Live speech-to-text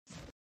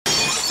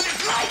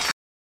Right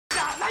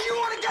now you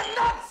want to get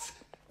nuts?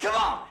 Come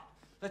on,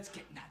 let's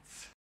get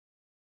nuts.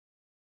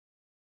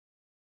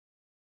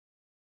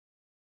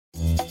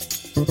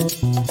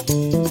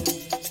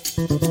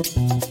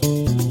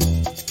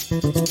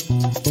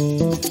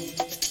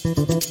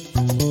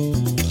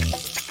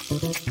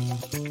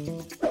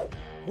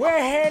 Well,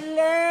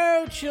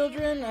 hello,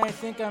 children. I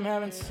think am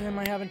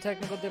I having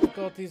technical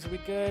difficulties? Are we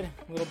good?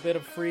 A little bit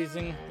of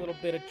freezing, a little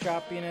bit of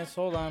choppiness.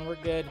 Hold on, we're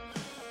good.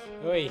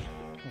 Oi,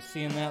 I'm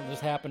seeing that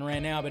just happen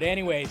right now. But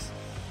anyways,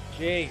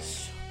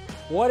 jeez.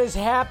 What is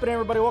happening,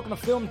 everybody? Welcome to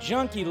Film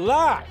Junkee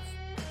live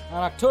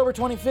on October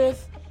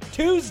 25th,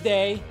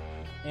 Tuesday.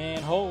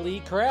 And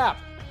holy crap.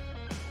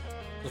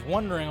 Was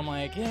wondering, I'm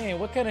like, hey,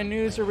 what kind of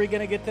news are we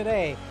going to get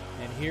today?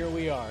 And here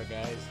we are,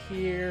 guys.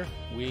 Here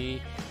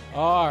we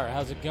are.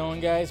 How's it going,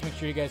 guys? Make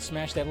sure you guys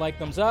smash that like,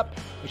 thumbs up.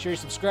 Make sure you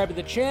subscribe to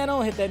the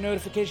channel. Hit that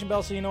notification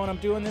bell so you know when I'm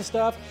doing this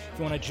stuff. If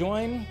you want to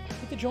join,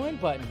 hit the join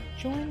button.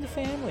 Join the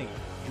family.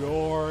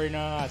 Join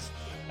us.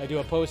 I do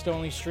a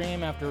post-only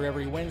stream after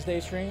every Wednesday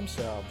stream,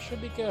 so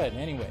should be good.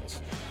 Anyways.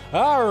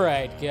 All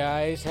right,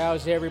 guys.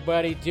 How's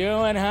everybody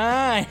doing?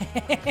 Hi.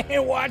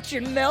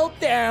 Watching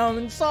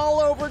meltdowns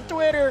all over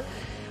Twitter.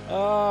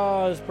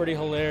 Oh, it's pretty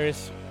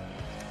hilarious.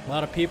 A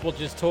lot of people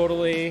just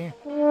totally,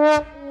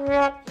 when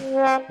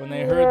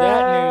they heard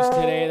that news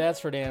today, that's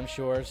for damn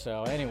sure.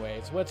 So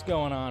anyways, what's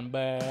going on,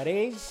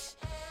 buddies?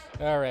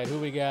 All right, who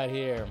we got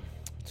here?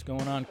 What's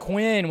going on?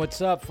 Quinn, what's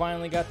up?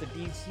 Finally got the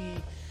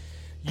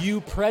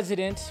DCU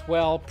president.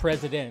 Well,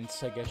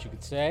 presidents, I guess you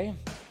could say.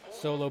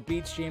 Solo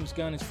beats James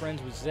Gunn is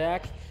friends with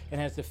Zach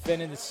and has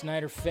defended the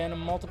Snyder fandom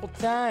multiple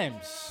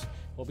times.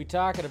 We'll be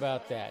talking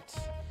about that.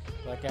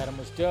 Black Adam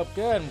was dope.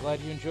 Good. I'm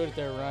glad you enjoyed it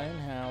there, Ryan.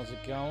 How's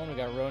it going? We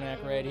got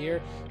Ronak right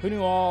here. Who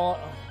knew all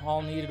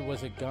needed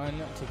was a gun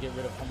to get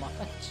rid of Hamas?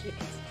 Jeez.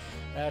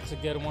 That's a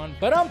good one.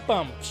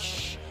 Ba-dum-bum.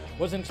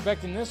 Wasn't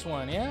expecting this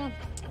one. Yeah?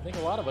 I think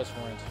a lot of us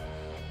weren't.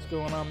 What's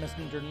going on,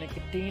 Mr.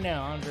 Nicotina?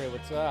 Andre,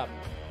 what's up?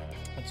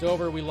 It's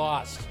over. We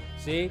lost.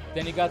 See?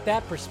 Then you got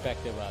that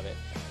perspective of it.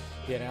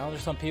 You know,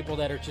 there's some people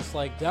that are just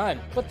like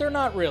done, but they're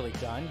not really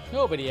done.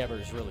 Nobody ever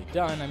is really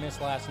done. I missed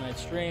last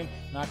night's stream.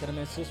 Not going to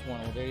miss this one.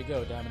 Well, there you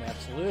go. Diamond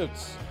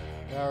Absolutes.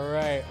 All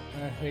right.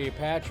 Hey,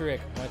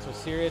 Patrick. Why so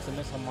serious? I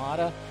miss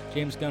Hamada.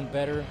 James Gunn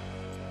better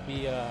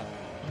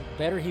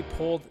he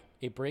pulled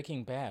a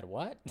Breaking Bad.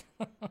 What?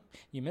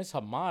 You miss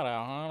Hamada?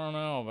 I don't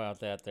know about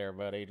that there,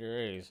 buddy.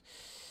 Jeez.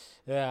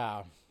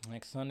 Yeah.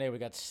 Next Sunday, we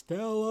got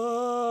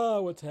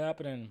Stella. What's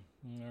happening?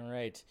 All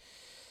right.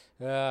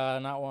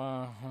 Not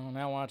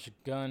watch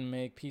Gunn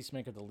make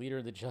Peacemaker the leader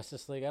of the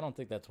Justice League. I don't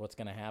think that's what's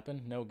going to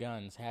happen. No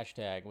guns.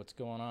 Hashtag. What's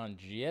going on,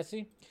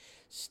 Jesse?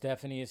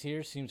 Stephanie is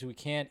here. Seems we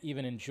can't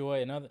even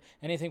enjoy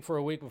anything for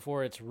a week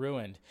before it's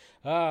ruined.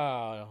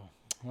 Oh,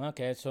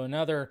 okay. So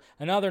another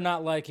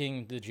not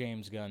liking the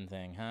James Gunn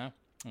thing, huh?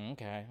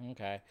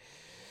 Okay.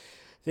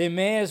 They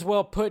may as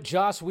well put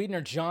Joss Whedon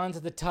or Johns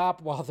at the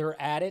top while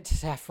they're at it.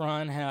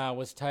 Safran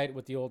was tight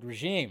with the old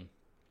regime.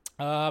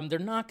 They're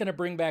not going to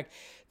bring back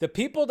the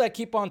people that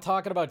keep on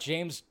talking about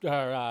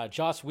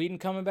Joss Whedon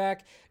coming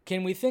back.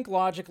 Can we think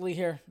logically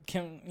here?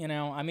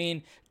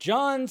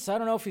 Johns, I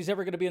don't know if he's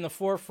ever going to be in the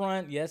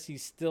forefront. Yes,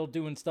 he's still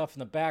doing stuff in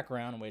the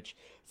background, which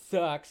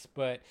sucks.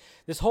 But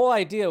this whole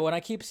idea, when I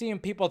keep seeing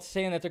people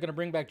saying that they're going to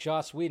bring back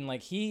Joss Whedon,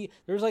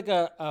 there's like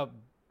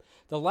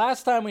the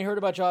last time we heard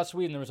about Joss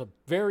Whedon, there was a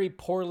very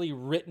poorly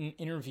written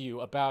interview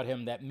about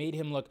him that made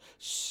him look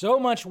so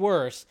much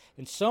worse,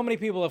 and so many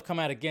people have come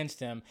out against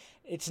him.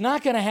 It's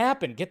not going to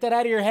happen. Get that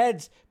out of your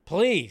heads,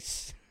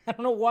 please. I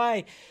don't know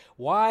why.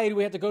 Why do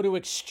we have to go to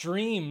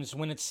extremes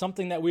when it's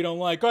something that we don't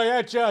like? Oh,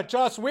 yeah,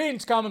 Joss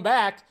Whedon's coming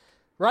back.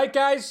 Right,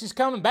 guys? He's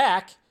coming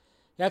back.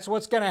 That's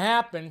what's going to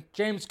happen.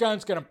 James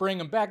Gunn's going to bring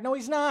him back. No,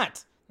 he's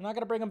not. They're not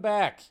going to bring him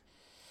back.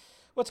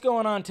 What's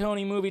going on,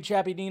 Tony? Movie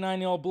Chappie D9,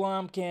 the old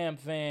Blomkamp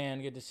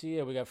fan. Good to see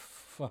you. We got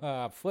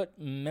Foot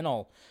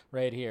Minnell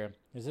right here.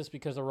 Is this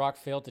because The Rock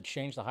failed to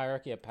change the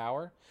hierarchy of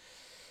power?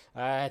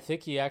 I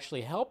think he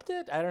actually helped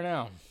it. I don't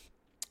know.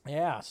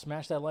 Yeah,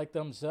 smash that like,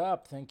 thumbs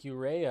up. Thank you,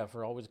 Rhea,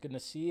 for always good to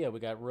see you. We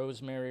got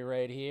Rosemary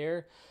right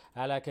here.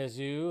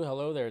 Alakazoo,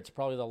 hello there. It's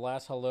probably the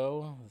last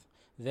hello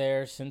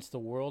there since the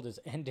world is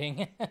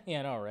ending.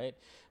 You know, right?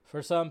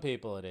 For some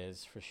people it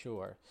is, for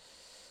sure.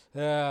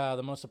 The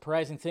most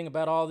surprising thing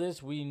about all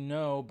this, we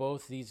know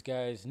both these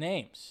guys'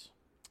 names.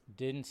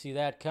 Didn't see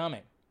that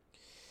coming.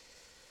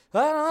 A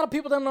lot of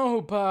people don't know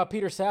who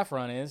Peter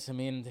Safran is. I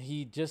mean,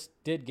 he just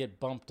did get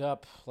bumped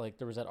up. Like,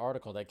 there was that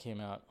article that came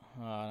out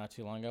not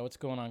too long ago. What's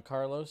going on,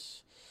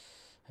 Carlos?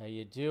 How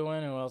you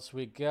doing? Who else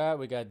we got?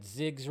 We got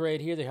Ziggs right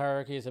here. The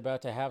hierarchy is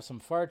about to have some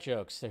fart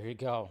jokes. There you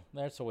go.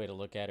 That's a way to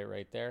look at it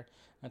right there.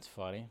 That's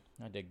funny.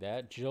 I dig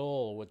that.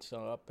 Joel, what's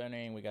up?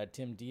 And we got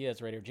Tim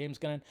Diaz right here. James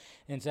Gunn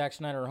and Zack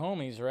Snyder are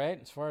homies, right?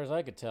 As far as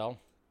I could tell.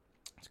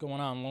 What's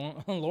going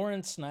on?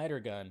 Lauren Snyder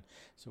Gunn.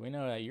 So we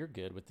know that you're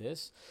good with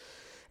this.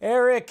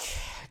 Eric,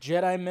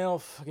 Jedi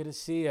MILF, good to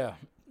see you.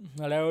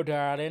 Hello,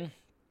 darling.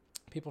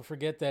 People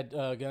forget that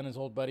Gunn is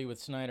old buddy with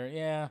Snyder.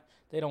 Yeah,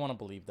 they don't want to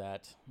believe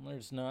that.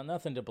 There's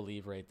nothing to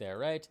believe right there,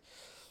 right?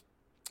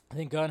 I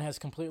think Gunn has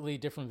completely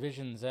different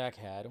vision Zach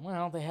had.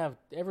 Well, they have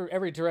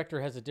every director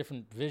has a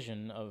different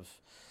vision of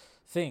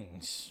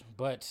things,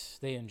 but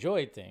they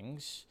enjoyed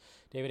things.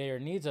 David Ayer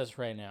needs us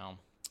right now.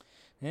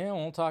 Yeah,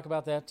 we'll talk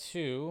about that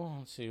too.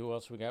 Let's see who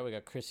else we got. We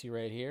got Chrissy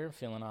right here,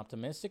 feeling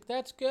optimistic.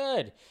 That's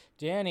good.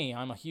 Danny,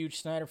 I'm a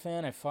huge Snyder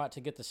fan. I fought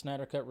to get the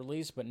Snyder Cut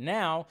released, but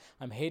now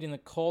I'm hating the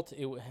cult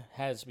it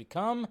has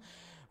become,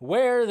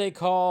 where they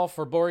call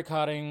for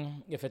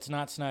boycotting if it's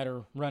not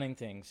Snyder running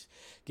things.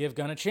 Give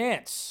Gunn a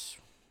chance.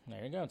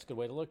 There you go. It's a good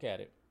way to look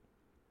at it.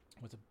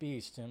 With a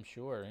beast, I'm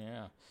sure,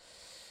 yeah.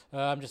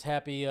 I'm just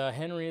happy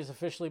Henry is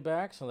officially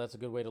back, so that's a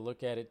good way to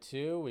look at it,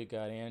 too. We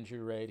got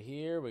Andrew right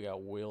here. We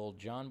got Will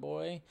John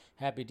Boy.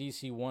 Happy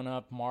DC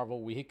 1-Up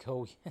Marvel Week.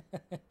 Oh,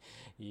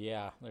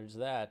 yeah, there's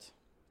that.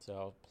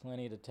 So,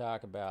 plenty to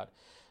talk about.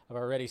 I've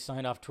already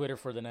signed off Twitter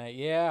for the night.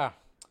 Yeah,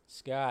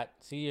 Scott.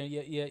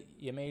 See,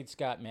 you made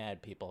Scott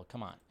mad, people.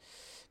 Come on.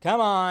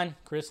 Come on.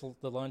 Chris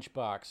the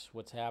Lunchbox.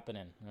 What's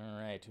happening?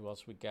 All right, who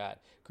else we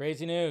got?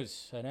 Crazy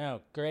news. I know,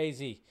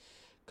 crazy.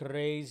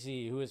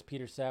 Who is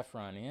Peter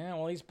Safran? Yeah,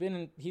 well, he's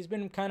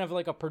been kind of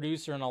like a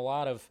producer in a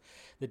lot of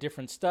the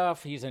different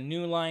stuff. He's a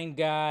New Line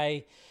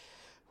guy.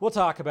 We'll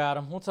talk about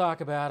him.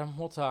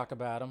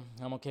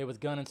 I'm okay with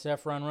Gunn and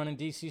Safran running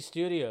DC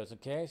Studios,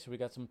 okay? So we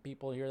got some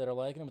people here that are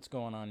liking him. What's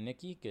going on,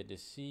 Nikki? Good to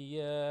see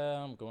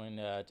ya. I'm going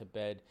to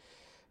bed.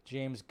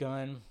 James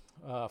Gunn.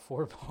 I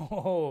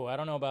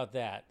don't know about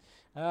that.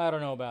 I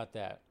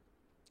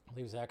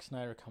believe Zack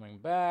Snyder coming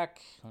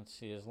back. Let's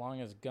see. As long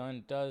as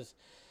Gunn does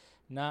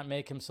not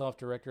make himself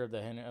director of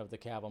the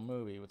Cavill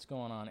movie. What's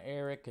going on,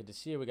 Eric? Good to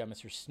see you. We got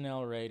Mr.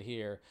 Snell right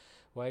here.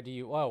 Why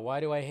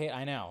do I hate?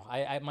 I know.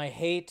 My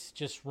hate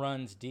just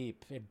runs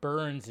deep. It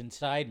burns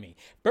inside me.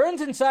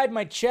 Burns inside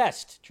my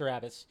chest,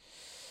 Travis.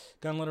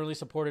 Gunn literally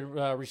supported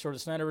Restore the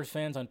Snyderverse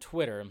fans on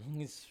Twitter.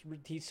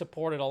 He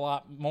supported a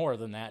lot more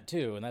than that,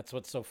 too, and that's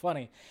what's so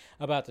funny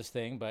about this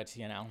thing, but,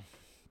 you know.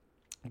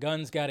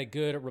 Gunn's got a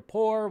good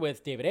rapport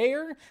with David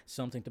Ayer,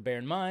 something to bear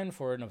in mind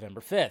for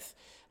November 5th.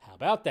 How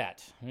about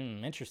that?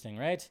 Interesting,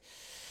 right?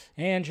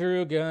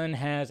 Andrew Gunn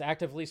has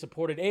actively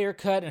supported Ayer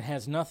Cut and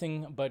has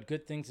nothing but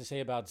good things to say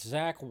about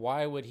Zack.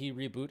 Why would he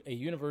reboot a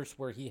universe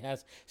where he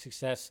has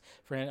successful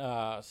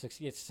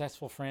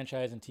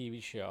franchise and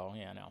TV show?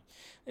 Yeah, no.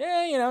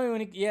 Yeah, you know,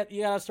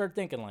 you gotta start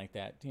thinking like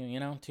that. You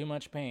know, too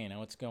much pain.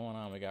 What's going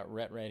on? We got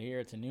Rhett right here.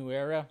 It's a new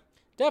era.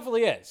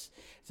 Definitely is.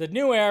 It's a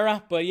new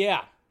era, but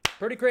yeah.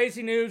 Pretty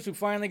crazy news. We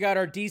finally got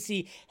our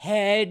DC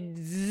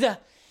heads,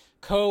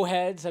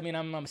 co-heads. I mean,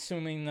 I'm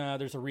assuming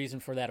there's a reason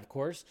for that, of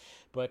course.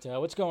 But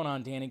what's going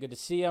on, Danny? Good to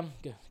see you.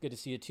 Good to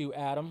see you too,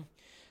 Adam.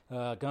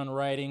 Gunn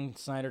writing,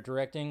 Snyder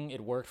directing.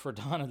 It worked for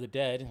Dawn of the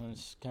Dead.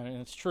 It's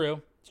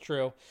true. It's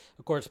true.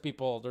 Of course,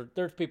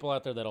 there's people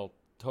out there that'll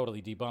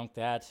totally debunk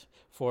that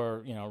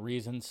for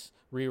reasons,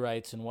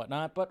 rewrites and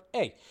whatnot. But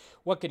hey,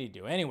 what could he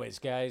do? Anyways,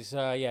 guys,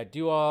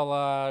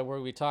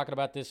 we'll be talking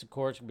about this, of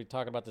course. We'll be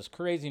talking about this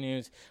crazy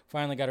news.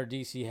 Finally got our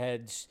DC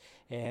heads,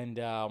 and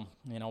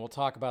we'll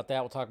talk about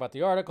that. We'll talk about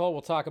the article.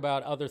 We'll talk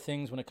about other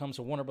things when it comes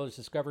to Warner Brothers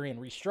Discovery and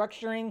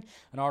restructuring,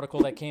 an article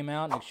that came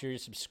out. Make sure you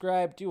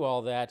subscribe, do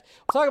all that.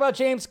 We'll talk about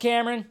James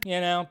Cameron,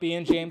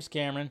 being James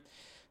Cameron.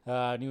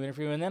 New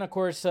interview. And then, of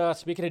course,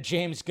 speaking of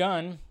James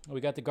Gunn,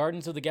 we got the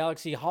Guardians of the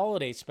Galaxy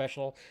Holiday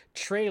Special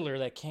trailer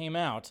that came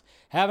out.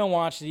 Haven't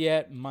watched it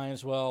yet. Might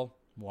as well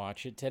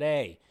watch it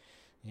today.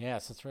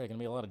 Yes, that's right. Going to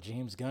be a lot of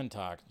James Gunn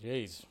talk.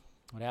 Jeez,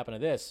 what happened to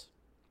this?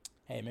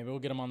 Hey, maybe we'll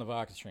get him on the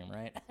Vodka stream,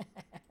 right?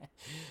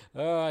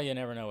 Oh, you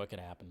never know what could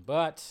happen.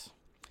 But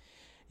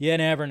you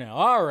never know.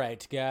 All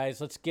right,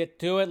 guys, let's get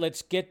to it.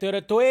 Let's get to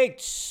the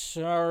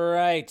tweets. All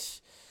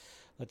right.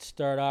 Let's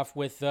start off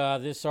with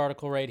this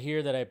article right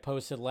here that I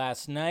posted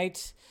last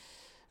night.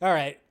 All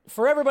right.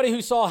 For everybody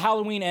who saw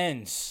Halloween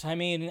Ends, I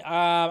mean,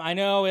 I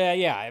know,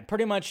 it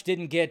pretty much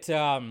didn't get...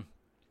 a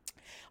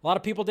lot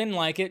of people didn't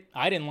like it.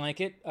 I didn't like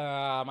it.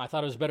 I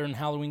thought it was better than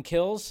Halloween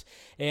Kills.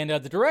 And the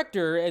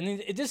director,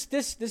 and this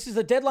is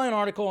a Deadline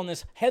article, and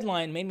this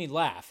headline made me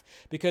laugh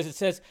because it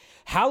says,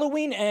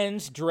 Halloween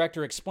Ends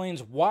director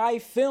explains why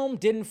film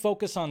didn't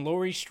focus on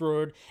Laurie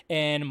Strode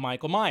and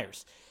Michael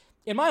Myers.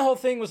 And my whole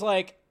thing was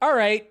like, all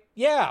right,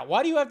 yeah,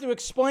 why do you have to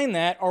explain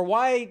that? Or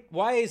why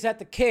is that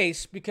the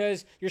case?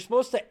 Because you're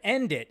supposed to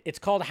end it. It's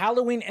called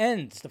Halloween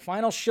Ends, the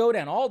final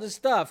showdown, all this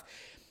stuff.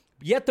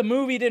 Yet the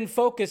movie didn't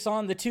focus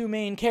on the two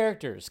main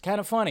characters. Kind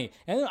of funny.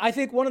 And I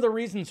think one of the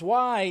reasons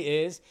why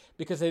is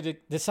because they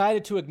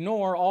decided to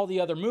ignore all the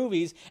other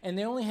movies, and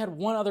they only had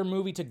one other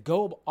movie to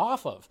go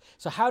off of.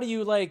 So how do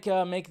you, make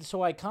it so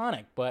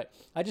iconic? But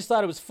I just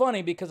thought it was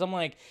funny because I'm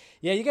like,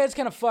 yeah, you guys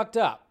kind of fucked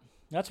up.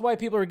 That's why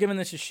people are giving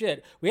this a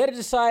shit. We had to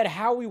decide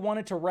how we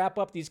wanted to wrap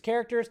up these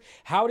characters.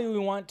 How do we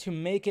want to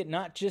make it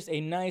not just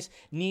a nice,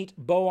 neat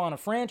bow on a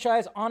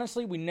franchise?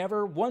 Honestly, we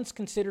never once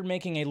considered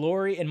making a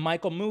Laurie and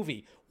Michael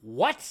movie.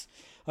 What?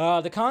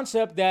 The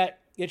concept that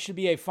it should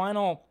be a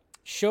final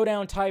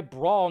showdown type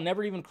brawl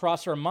never even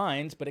crossed our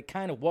minds, but it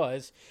kind of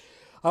was.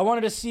 I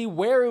wanted to see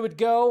where it would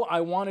go.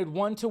 I wanted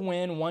one to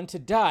win, one to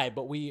die,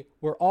 but we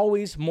were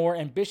always more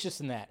ambitious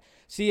than that.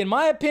 See, in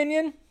my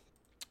opinion,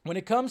 when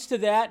it comes to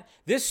that,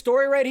 this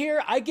story right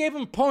here, I gave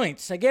him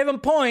points. I gave him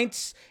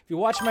points. If you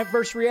watch my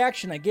first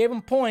reaction, I gave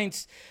him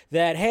points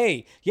that,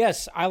 hey,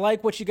 yes, I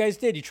like what you guys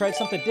did. You tried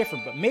something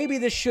different, but maybe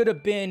this should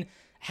have been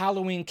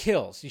Halloween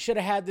Kills. You should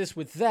have had this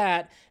with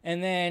that,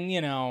 and then,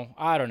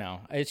 I don't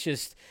know. It's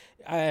just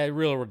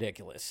real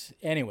ridiculous.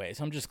 Anyways,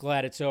 I'm just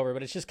glad it's over,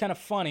 but it's just kind of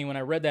funny when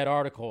I read that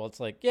article. It's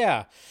like,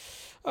 yeah,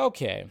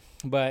 okay.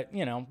 But,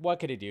 what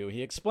could he do?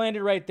 He explained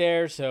it right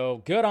there,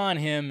 so good on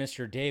him,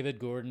 Mr. David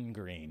Gordon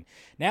Green.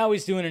 Now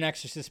he's doing an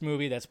Exorcist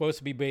movie that's supposed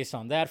to be based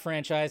on that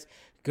franchise.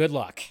 Good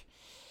luck.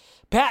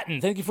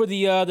 Patton, thank you for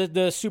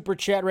the super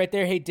chat right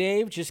there. Hey,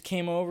 Dave, just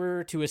came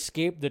over to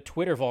escape the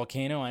Twitter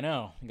volcano. I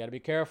know. You got to be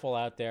careful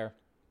out there.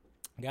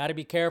 Got to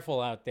be careful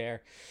out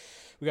there.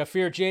 We got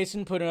Fear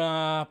Jason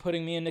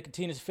putting me and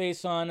Nicotina's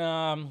face on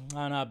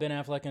Ben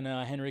Affleck and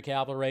Henry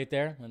Cavill right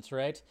there. That's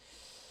right.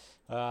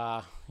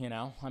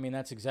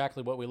 That's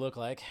exactly what we look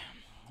like.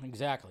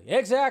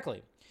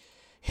 Exactly.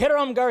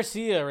 Hiram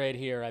Garcia right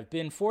here. I've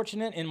been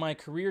fortunate in my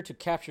career to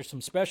capture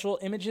some special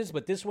images,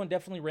 but this one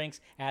definitely ranks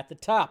at the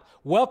top.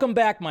 Welcome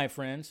back, my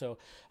friend. So,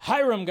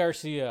 Hiram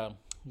Garcia,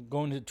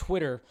 going to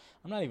Twitter.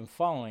 I'm not even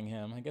following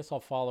him. I guess I'll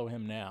follow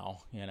him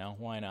now.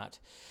 Why not?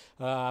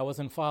 I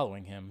wasn't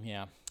following him,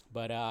 yeah.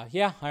 But,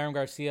 Hiram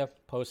Garcia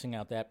posting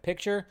out that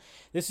picture.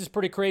 This is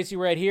pretty crazy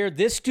right here.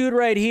 This dude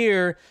right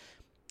here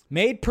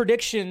made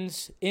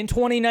predictions in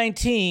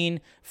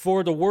 2019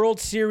 for the World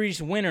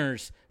Series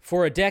winners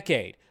for a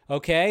decade,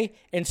 okay?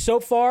 And so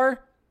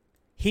far,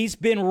 he's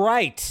been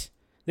right.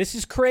 This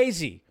is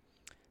crazy.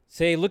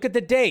 Say, look at the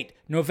date.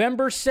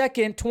 November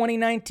 2nd,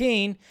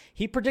 2019,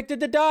 he predicted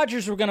the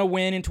Dodgers were going to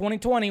win in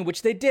 2020,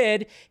 which they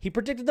did. He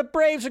predicted the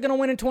Braves are going to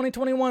win in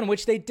 2021,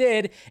 which they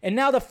did. And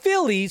now the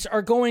Phillies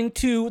are going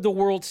to the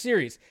World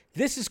Series.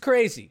 This is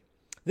crazy.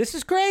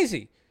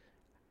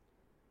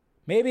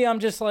 Maybe I'm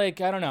just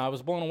like, I don't know, I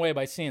was blown away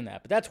by seeing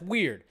that. But that's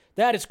weird.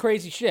 That is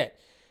crazy shit.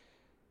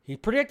 He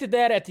predicted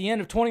that at the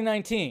end of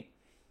 2019.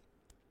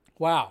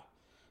 Wow.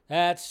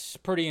 That's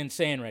pretty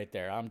insane right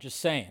there. I'm just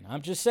saying.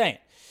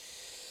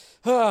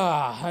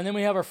 And then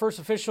we have our first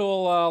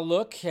official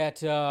look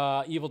at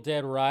Evil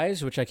Dead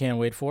Rise, which I can't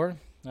wait for.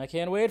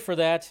 Can't wait for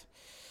that.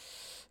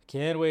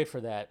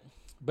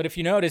 But if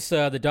you notice,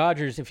 the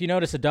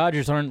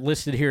Dodgers aren't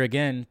listed here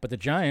again, but the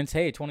Giants,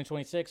 hey,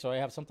 2026, so I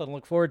have something to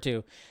look forward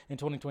to in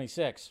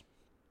 2026.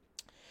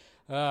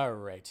 All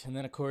right, and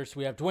then, of course,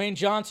 we have Dwayne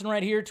Johnson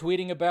right here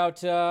tweeting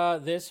about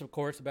this, of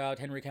course, about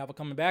Henry Cavill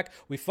coming back.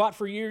 We fought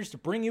for years to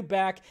bring you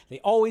back. They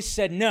always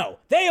said no.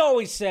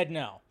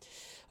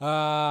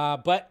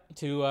 But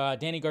to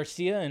Danny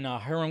Garcia and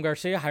Hiram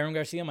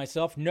Garcia,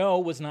 myself, no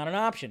was not an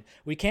option.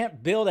 We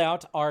can't build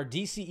out our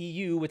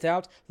DCEU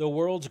without the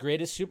world's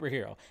greatest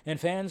superhero, and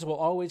fans will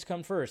always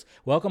come first.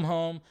 Welcome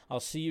home.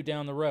 I'll see you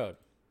down the road.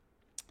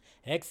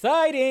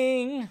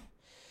 Exciting!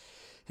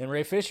 And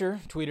Ray Fisher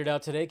tweeted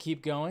out today,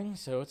 keep going,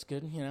 so it's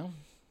good,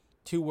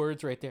 2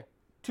 words right there.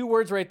 2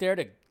 words right there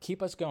to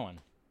keep us going.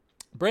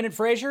 Brendan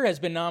Fraser has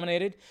been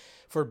nominated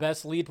for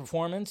Best Lead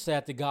Performance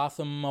at the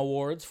Gotham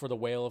Awards for The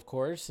Whale, of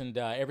course, and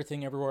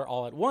Everything Everywhere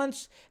All at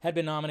Once had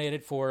been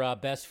nominated for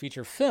Best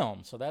Feature Film,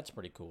 so that's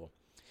pretty cool.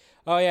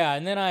 Oh, yeah,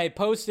 and then I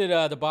posted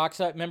the box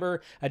office.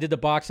 Remember, I did the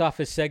box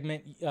office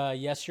segment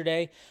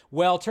yesterday.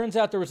 Well, turns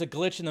out there was a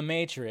glitch in the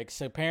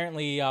Matrix.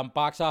 Apparently,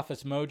 Box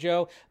Office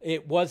Mojo,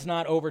 it was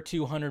not over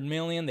 200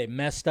 million. They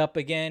messed up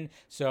again.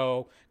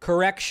 So,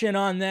 correction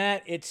on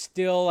that. It's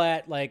still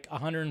at like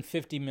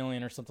 150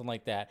 million or something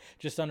like that.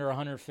 Just under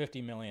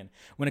 150 million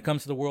when it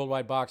comes to the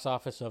worldwide box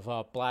office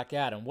of Black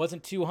Adam.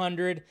 Wasn't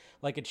 200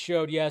 like it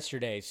showed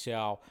yesterday,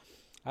 so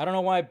I don't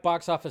know why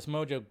Box Office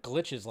Mojo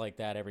glitches like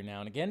that every now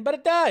and again, but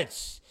it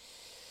does.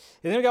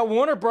 And then we got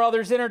Warner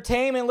Brothers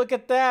Entertainment. Look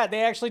at that. They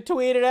actually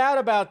tweeted out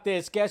about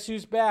this. Guess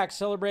who's back?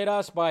 Celebrate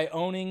us by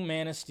owning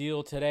Man of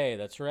Steel today.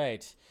 That's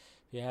right.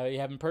 If you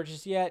haven't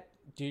purchased yet,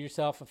 do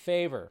yourself a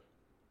favor.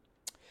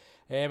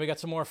 And we got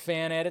some more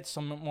fan edits,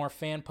 some more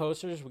fan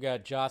posters. We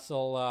got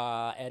Jostle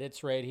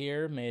Edits right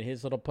here. Made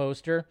his little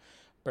poster.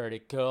 Pretty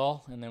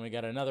cool. And then we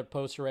got another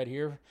poster right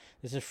here.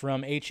 This is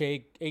from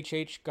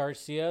H.H.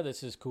 Garcia.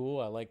 This is cool.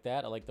 I like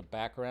that. I like the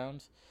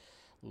background.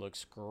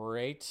 Looks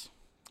great.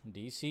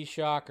 DC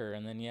Shocker.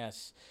 And then,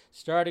 yes,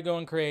 started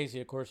going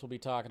crazy. Of course, we'll be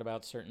talking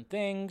about certain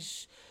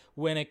things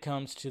when it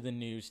comes to the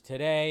news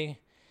today.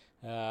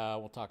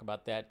 We'll talk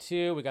about that,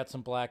 too. We got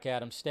some Black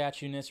Adam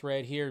statue-ness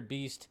right here.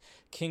 Beast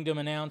Kingdom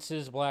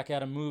announces Black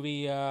Adam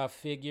movie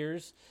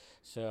figures.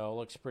 So,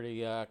 looks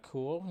pretty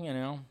cool,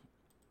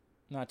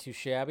 Not too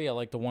shabby. I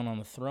like the one on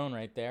the throne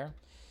right there.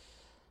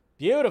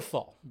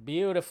 Beautiful.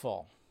 We got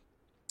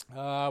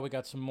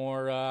some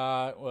more.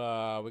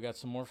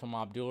 From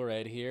Abdul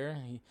right here.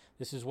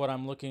 This is what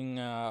I'm looking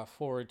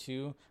forward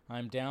to.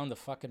 I'm down the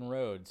fucking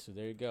road. So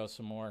there you go.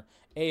 Some more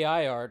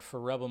AI art for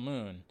Rebel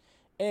Moon.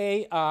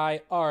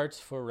 AI art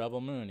for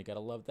Rebel Moon. You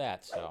gotta love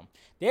that. So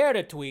there are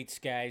the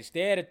tweets, guys.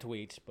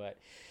 But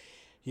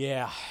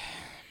yeah.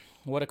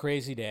 What a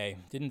crazy day.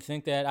 Didn't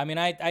think that. I mean,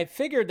 I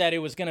figured that it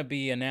was going to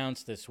be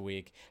announced this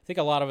week. I think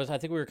a lot of us, I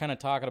think we were kind of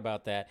talking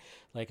about that.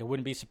 Like, I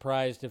wouldn't be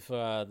surprised if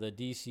the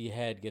DC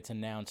head gets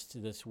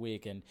announced this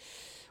week. And,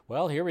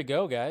 well, here we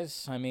go,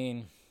 guys. I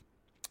mean,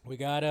 we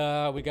got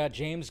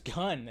James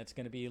Gunn that's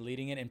going to be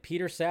leading it, and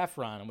Peter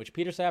Safran, which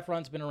Peter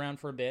Safran's been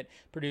around for a bit,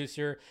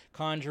 producer,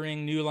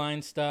 Conjuring, New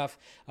Line stuff.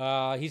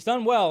 He's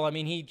done well. I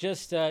mean, he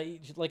just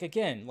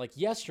like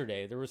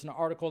yesterday, there was an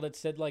article that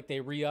said like they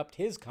re-upped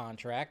his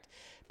contract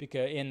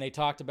and they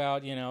talked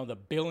about the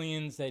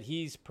billions that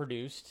he's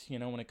produced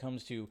when it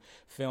comes to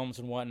films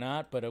and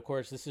whatnot. But of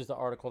course, this is the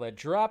article that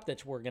dropped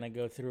that we're going to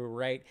go through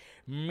right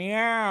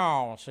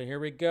meow. So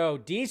here we go.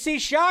 DC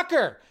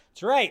Shocker.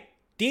 That's right.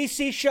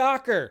 DC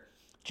Shocker.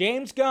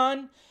 James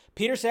Gunn,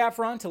 Peter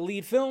Safran to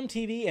lead film,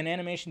 TV, and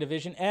animation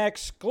division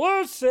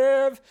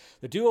exclusive.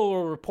 The duo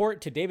will report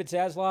to David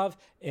Zaslav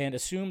and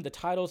assume the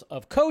titles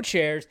of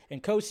co-chairs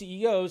and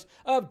co-CEOs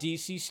of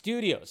DC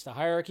Studios. The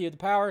hierarchy of the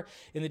power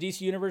in the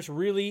DC universe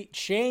really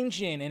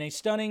changing. In a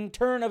stunning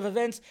turn of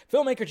events,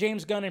 filmmaker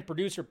James Gunn and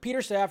producer Peter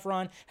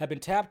Safran have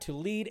been tapped to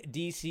lead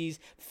DC's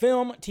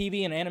film,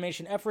 TV, and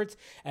animation efforts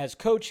as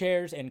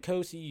co-chairs and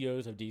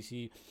co-CEOs of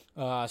DC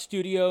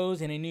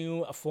Studios in a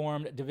new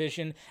formed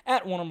division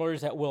at Warner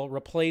Bros. That will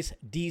replace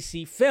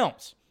DC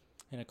Films.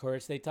 And of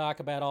course, they talk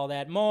about all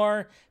that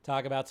more,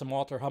 talk about some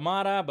Walter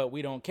Hamada, but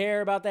we don't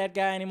care about that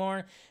guy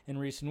anymore. In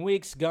recent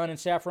weeks, Gunn and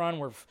Safran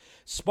were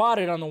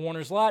spotted on the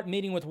Warner's lot,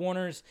 meeting with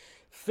Warner's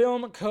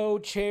film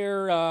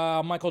co-chair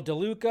Michael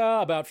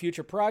DeLuca about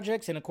future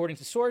projects. And according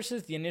to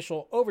sources, the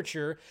initial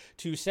overture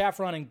to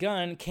Safran and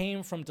Gunn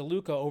came from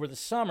DeLuca over the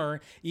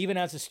summer, even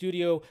as the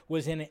studio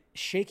was in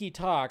shaky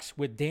talks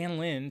with Dan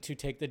Lin to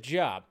take the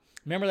job.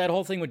 Remember that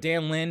whole thing with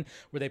Dan Lin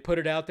where they put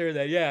it out there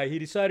that, he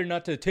decided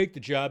not to take the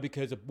job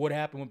because of what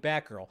happened with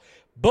Batgirl?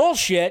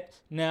 Bullshit.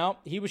 No,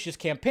 he was just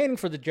campaigning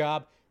for the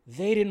job.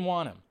 They didn't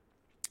want him.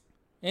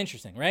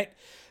 Interesting, right?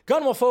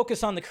 Gunn will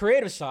focus on the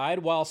creative side,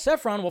 while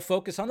Safran will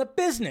focus on the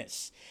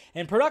business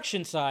and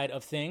production side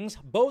of things.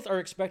 Both are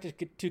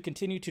expected to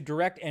continue to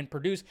direct and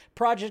produce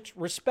projects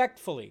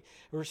respectively,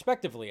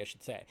 I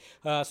should say.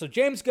 So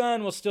James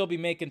Gunn will still be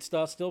making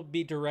stuff, still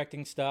be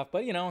directing stuff,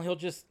 but, he'll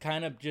just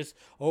kind of just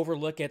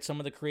overlook at some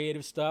of the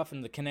creative stuff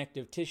and the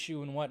connective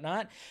tissue and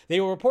whatnot. They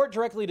will report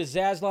directly to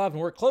Zaslav and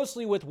work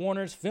closely with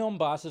Warner's film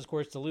bosses, of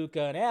course,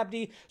 DeLuca and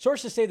Abdi.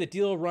 Sources say the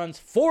deal runs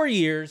 4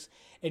 years,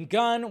 and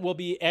Gunn will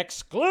be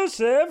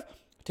exclusive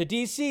to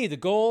DC. The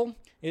goal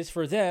is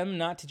for them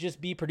not to just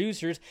be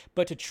producers,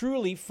 but to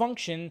truly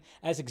function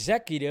as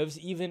executives,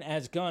 even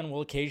as Gunn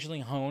will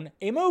occasionally hone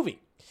a movie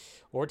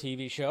or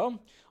TV show.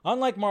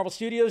 Unlike Marvel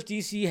Studios,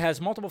 DC has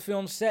multiple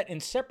films set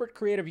in separate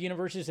creative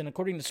universes, and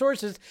according to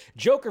sources,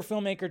 Joker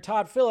filmmaker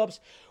Todd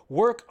Phillips'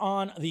 work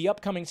on the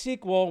upcoming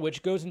sequel,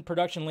 which goes in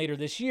production later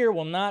this year,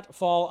 will not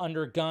fall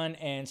under Gunn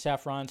and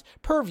Safran's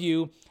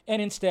purview,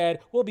 and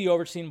instead will be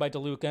overseen by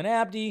DeLuca and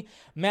Abdi.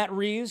 Matt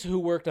Reeves, who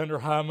worked under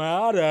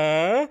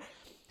Hamada,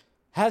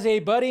 has a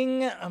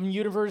budding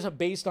universe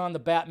based on the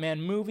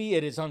Batman movie.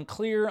 It is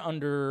unclear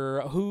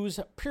under whose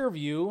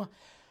purview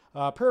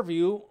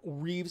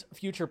Reeves'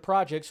 future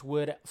projects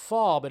would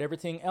fall, but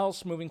everything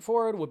else moving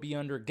forward would be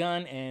under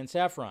Gunn and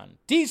Safran.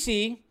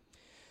 DC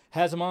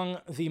has among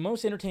the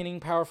most entertaining,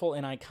 powerful,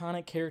 and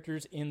iconic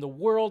characters in the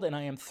world, and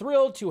I am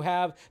thrilled to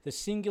have the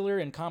singular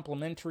and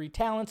complementary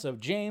talents of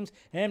James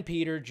and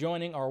Peter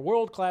joining our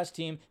world-class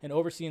team and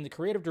overseeing the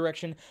creative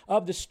direction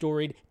of the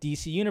storied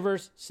DC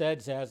universe, said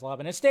Zaslav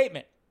in a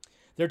statement.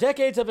 Their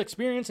decades of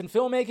experience in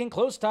filmmaking,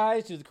 close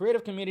ties to the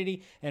creative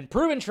community, and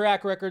proven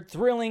track record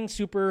thrilling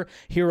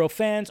superhero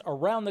fans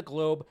around the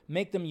globe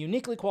make them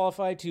uniquely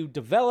qualified to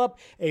develop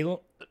a...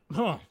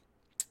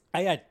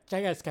 I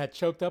just got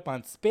choked up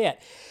on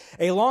spit.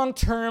 A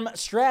long-term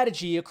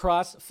strategy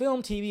across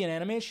film, TV, and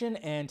animation,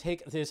 and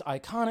take this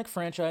iconic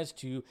franchise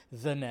to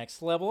the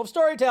next level of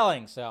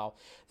storytelling. So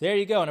there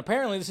you go. And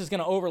apparently this is going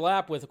to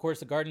overlap with, of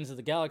course, the Guardians of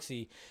the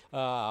Galaxy,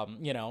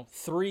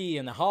 3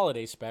 in the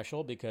holiday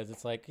special, because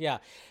it's like, yeah.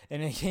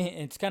 And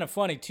it's kind of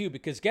funny, too,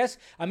 because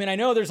I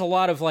know there's a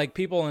lot of like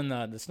people in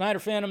the Snyder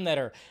fandom that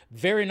are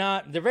very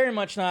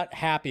much not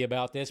happy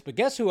about this, but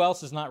guess who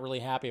else is not really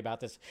happy about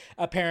this?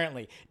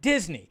 Apparently,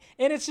 Disney.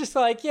 And it's just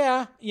like,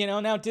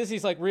 now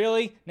Disney's like,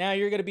 really? Now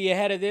you're going to be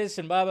ahead of this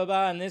and blah, blah,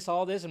 blah, and this,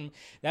 all this, and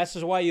that's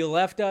just why you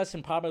left us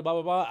and blah, blah,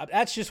 blah, blah.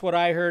 That's just what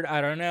I heard.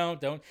 I don't know.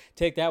 Don't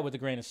take that with a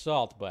grain of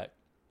salt, but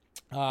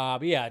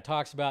yeah, it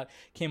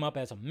came up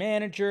as a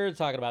manager. It's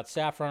talking about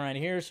Safran right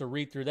here, so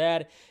read through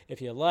that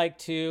if you'd like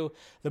to.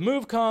 The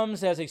move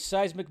comes as a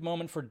seismic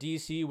moment for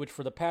DC, which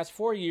for the past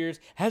 4 years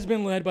has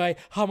been led by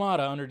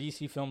Hamada under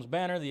DC Films'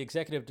 banner. The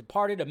executive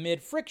departed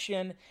amid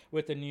friction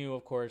with the new,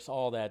 of course,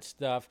 all that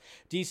stuff.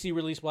 DC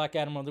released Black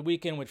Adam on the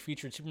weekend, which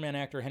featured Superman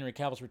actor Henry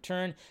Cavill's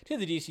return to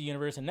the DC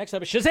universe, and next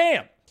up is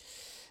Shazam!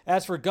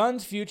 As for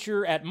Gunn's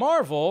future at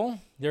Marvel,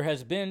 there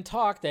has been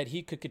talk that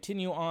he could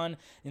continue on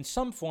in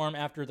some form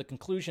after the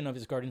conclusion of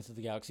his Guardians of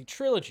the Galaxy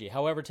trilogy.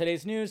 However,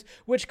 today's news,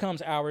 which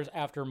comes hours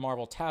after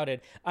Marvel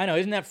touted, I know,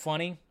 isn't that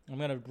funny? I'm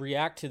going to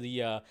react to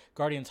the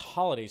Guardians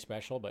holiday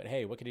special, but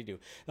hey, what could he do?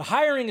 The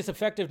hiring is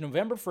effective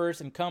November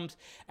 1st and comes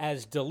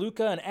as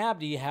DeLuca and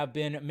Abdi have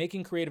been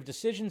making creative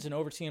decisions and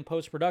overseeing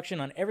post-production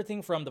on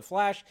everything from The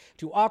Flash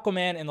to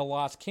Aquaman and the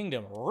Lost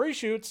Kingdom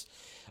reshoots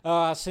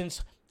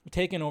since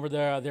taken over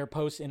their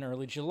posts in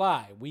early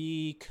July.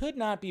 We could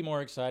not be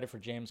more excited for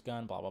James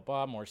Gunn, blah, blah,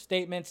 blah, more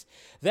statements.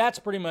 That's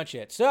pretty much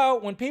it. So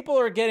when people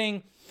are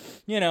getting,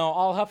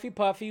 all huffy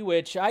puffy,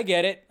 which I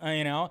get it,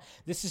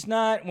 this is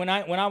not, when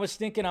I was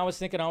thinking, I was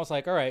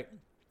like, all right,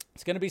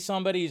 it's going to be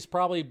somebody who's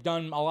probably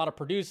done a lot of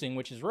producing,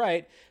 which is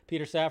right,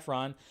 Peter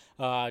Safran,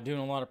 doing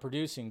a lot of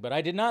producing. But I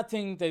did not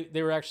think that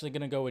they were actually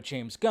going to go with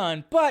James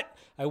Gunn. But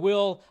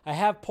I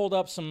have pulled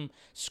up some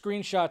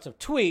screenshots of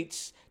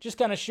tweets just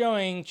kind of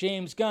showing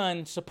James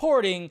Gunn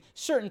supporting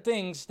certain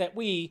things that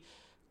we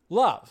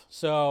love.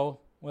 So,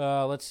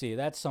 let's see.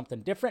 That's something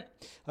different.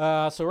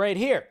 So right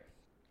here.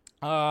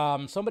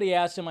 Somebody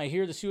asked him, I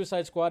hear the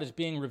Suicide Squad is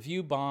being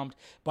review bombed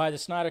by the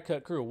Snyder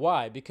Cut crew.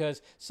 Why?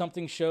 Because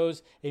something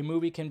shows a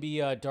movie can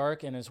be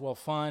dark and as well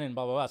fun and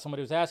blah, blah, blah.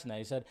 Somebody was asking that.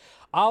 He said,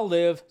 I'll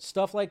live.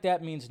 Stuff like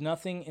that means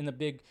nothing in the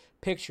big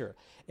picture.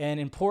 And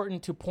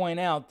important to point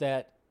out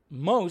that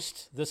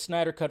the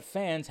Snyder Cut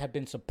fans have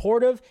been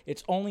supportive.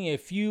 It's only a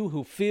few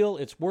who feel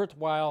it's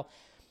worthwhile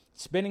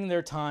spending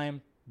their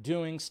time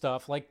doing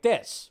stuff like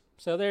this.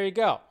 So there you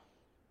go.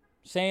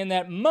 Saying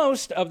that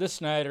most of the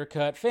Snyder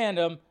Cut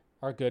fandom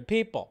are good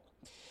people.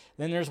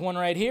 Then there's one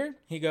right here.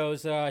 He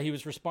goes, he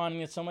was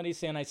responding to somebody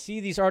saying, I see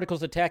these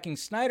articles attacking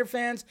Snyder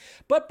fans,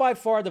 but by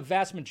far the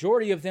vast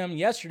majority of them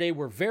yesterday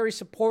were very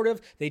supportive.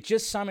 They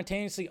just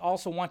simultaneously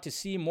also want to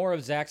see more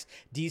of Zack's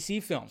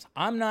DC films.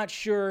 I'm not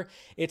sure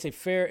it's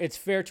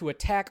fair to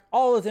attack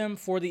all of them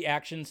for the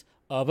actions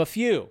of a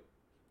few.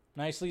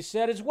 Nicely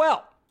said as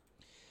well.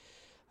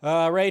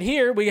 Right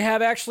here, we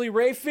have actually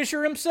Ray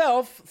Fisher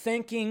himself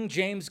thanking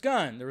James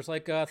Gunn. There was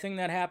like a thing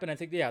that happened, I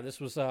think, this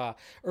was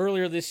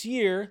earlier this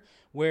year,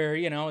 where,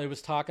 it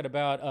was talking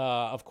about,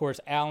 of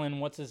course, Alan,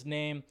 what's his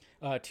name?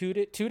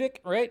 Tudyk,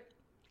 right?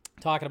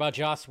 Talking about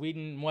Joss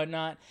Whedon and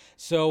whatnot.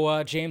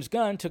 So James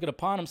Gunn took it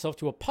upon himself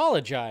to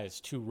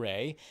apologize to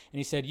Ray. And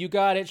he said, you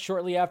got it.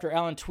 Shortly after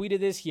Alan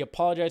tweeted this, he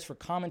apologized for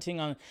commenting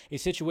on a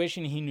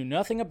situation he knew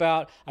nothing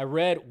about. I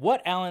read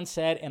what Alan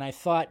said, and I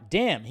thought,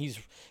 damn, he's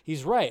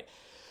right.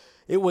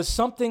 It was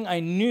something I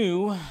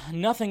knew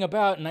nothing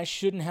about, and I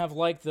shouldn't have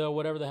liked the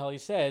whatever the hell he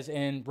says.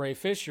 And Ray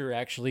Fisher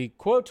actually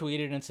quote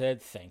tweeted and said,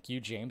 thank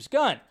you, James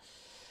Gunn.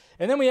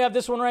 And then we have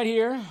this one right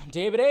here,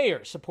 David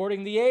Ayer,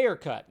 supporting the Ayer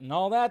cut and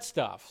all that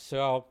stuff.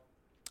 So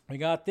we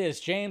got this.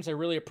 James, I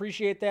really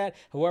appreciate that.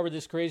 However,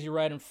 this crazy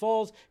ride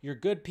unfolds. You're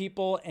good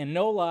people, and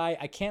no lie,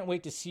 I can't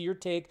wait to see your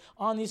take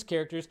on these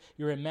characters.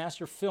 You're a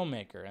master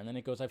filmmaker. And then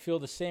it goes, I feel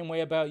the same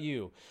way about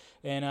you.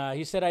 And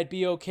he said I'd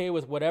be okay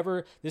with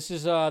whatever. This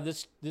is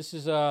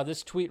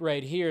this tweet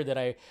right here that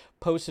I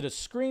posted a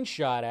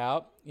screenshot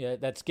out. Yeah,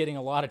 that's getting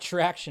a lot of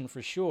traction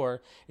for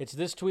sure. It's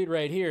this tweet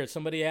right here.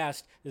 Somebody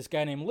asked, this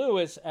guy named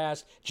Lewis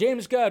asked,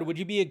 James Gunn, would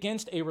you be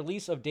against a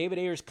release of David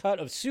Ayer's cut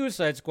of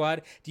Suicide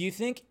Squad? Do you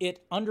think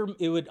it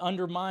would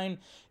undermine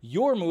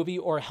your movie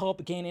or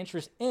help gain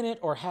interest in it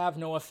or have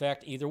no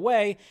effect either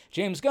way?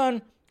 James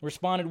Gunn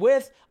responded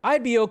with,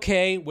 I'd be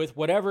okay with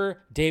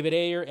whatever David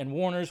Ayer and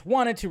Warner's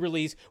wanted to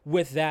release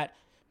with that,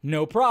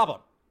 no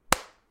problem.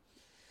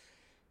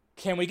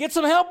 Can we get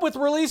some help with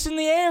releasing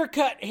the Ayer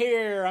cut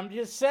here? I'm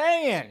just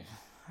saying.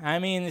 I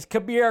mean, this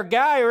could be our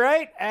guy,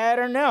 right? I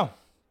don't know.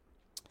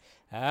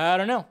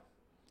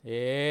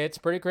 It's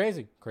pretty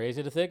crazy.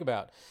 Crazy to think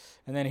about.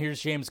 And then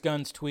here's James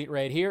Gunn's tweet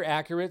right here.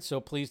 Accurate, so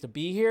pleased to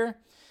be here.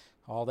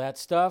 All that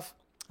stuff.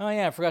 Oh,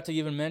 yeah, I forgot to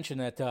even mention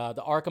that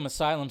the Arkham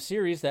Asylum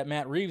series that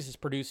Matt Reeves is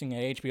producing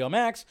at HBO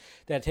Max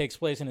that takes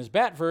place in his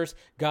Batverse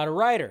got a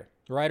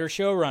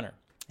writer-showrunner,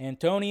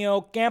 Antonio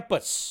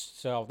Campos.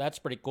 So that's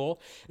pretty cool.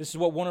 This is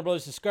what Warner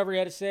Bros. Discovery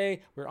had to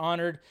say. We're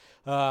honored,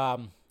 to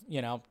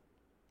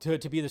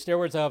be the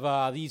stewards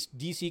of these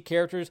DC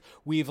characters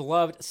we've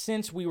loved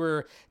since we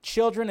were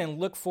children and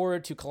look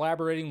forward to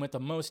collaborating with the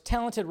most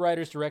talented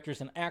writers,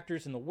 directors, and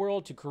actors in the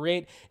world to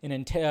create an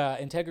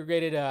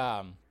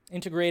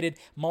integrated,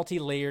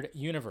 multi-layered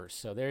universe.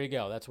 So there you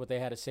go. That's what they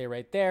had to say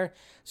right there.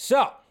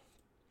 So,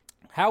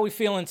 how are we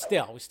feeling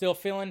still? We still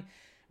feeling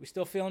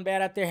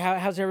bad out there?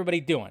 How's everybody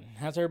doing?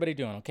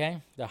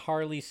 Okay? The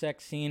Harley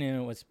sex scene,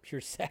 and it was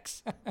pure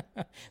sex.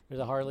 There's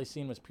a Harley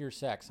scene was pure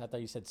sex. I thought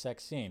you said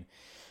sex scene.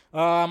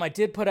 I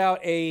did put out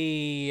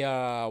a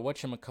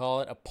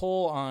a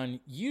poll on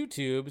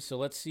YouTube. So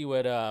let's see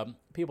what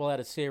people had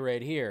to say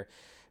right here.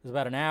 It was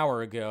about an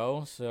hour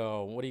ago.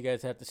 So what do you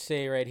guys have to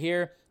say right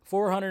here?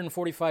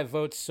 445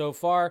 votes so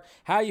far.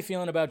 How are you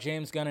feeling about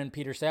James Gunn and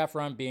Peter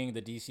Safran being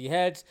the DC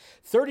heads?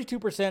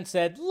 32%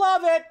 said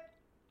love it.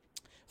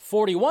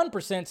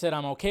 41% said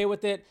I'm okay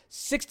with it.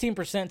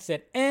 16%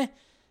 said and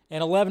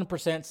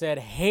 11% said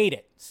hate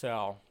it.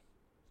 So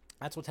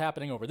That's what's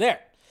happening over there.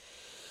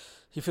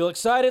 You feel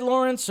excited,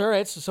 Lawrence? All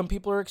right, so some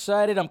people are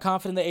excited. I'm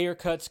confident the Ayer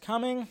cut's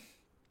coming.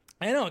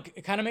 I know,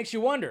 it kind of makes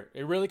you wonder.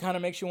 It really kind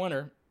of makes you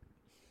wonder,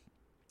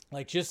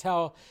 like, just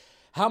how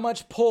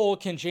much pull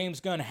can James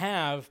Gunn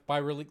have by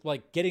really,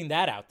 like, getting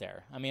that out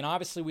there? I mean,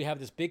 obviously we have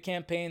this big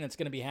campaign that's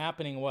going to be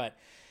happening,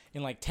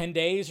 in like 10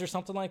 days or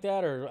something like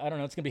that? Or I don't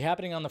know, it's going to be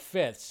happening on the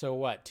 5th.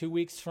 So 2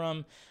 weeks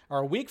from, or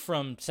a week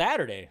from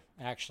Saturday,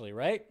 actually,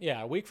 right?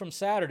 Yeah, a week from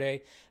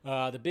Saturday,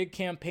 the big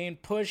campaign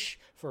push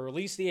for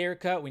Release the Ayer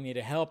cut. We need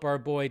to help our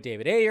boy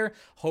David Ayer.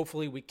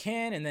 Hopefully we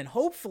can. And then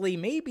hopefully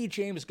maybe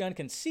James Gunn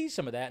can see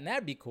some of that, and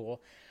that'd be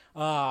cool.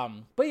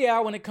 But yeah,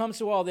 when it comes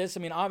to all this, I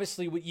mean,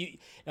 obviously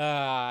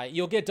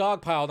you'll get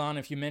dogpiled on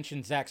if you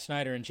mention Zack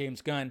Snyder and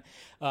James Gunn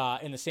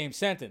in the same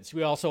sentence.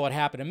 We also, what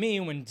happened to me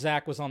when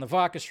Zack was on the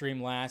Vodka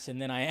stream last,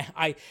 and then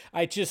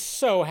I just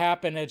so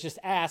happened to just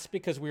ask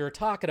because we were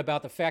talking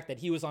about the fact that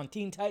he was on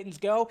Teen Titans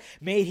Go,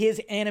 made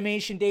his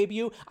animation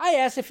debut. I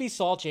asked if he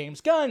saw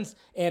James Gunn's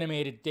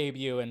animated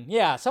debut, and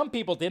yeah, some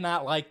people did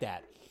not like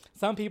that.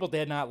 Some people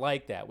did not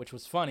like that, which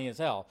was funny as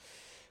hell.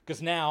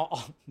 Because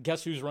now,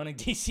 guess who's running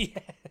DC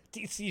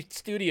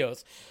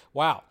Studios?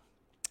 Wow.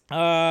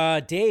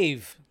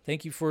 Dave,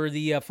 thank you for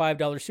the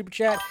 $5 super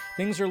chat.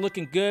 Things are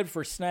looking good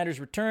for Snyder's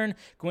return.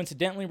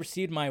 Coincidentally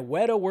received my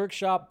Weta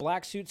Workshop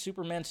Black Suit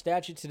Superman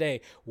statue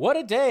today. What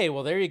a day.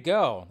 Well, there you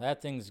go.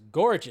 That thing's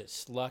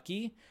gorgeous.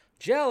 Lucky.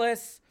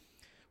 Jealous.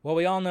 Well,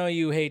 we all know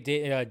you hate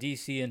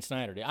DC and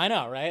Snyder. I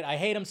know, right? I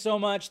hate them so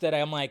much that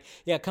I'm like,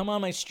 yeah, come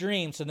on my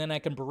stream so then I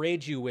can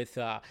berate you with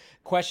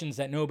questions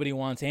that nobody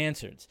wants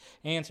answers,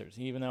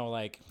 even though,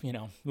 like, you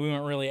know, we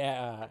weren't really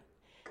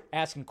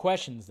asking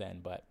questions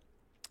then, but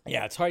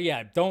yeah, it's hard.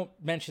 Yeah, don't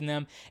mention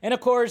them. And of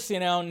course,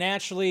 you know,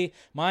 naturally,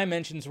 my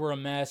mentions were a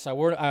mess.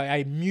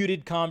 I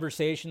muted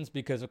conversations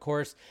because, of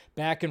course,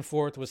 back and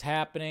forth was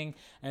happening.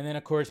 And then,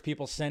 of course,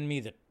 people send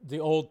me the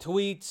old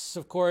tweets,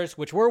 of course,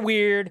 which were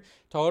weird.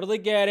 Totally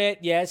get it.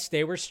 Yes,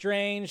 they were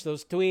strange,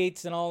 those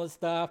tweets and all this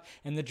stuff.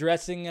 And the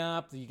dressing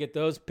up, you get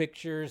those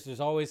pictures.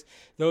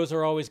 Those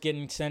are always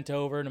getting sent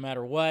over no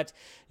matter what.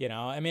 You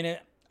know, I mean,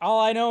 all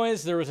I know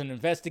is there was an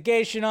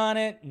investigation on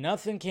it.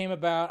 Nothing came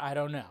about. I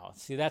don't know.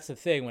 See, that's the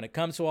thing when it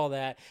comes to all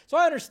that. So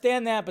I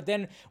understand that, but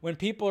then when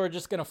people are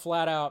just going to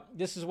flat out,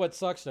 this is what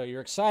sucks though.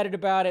 You're excited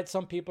about it.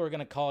 Some people are going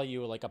to call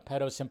you like a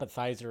pedo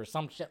sympathizer or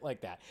some shit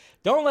like that.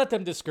 Don't let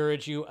them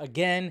discourage you.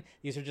 Again,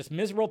 these are just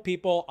miserable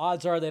people.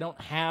 Odds are they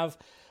don't have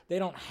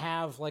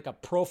like a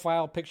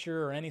profile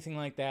picture or anything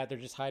like that. They're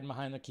just hiding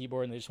behind the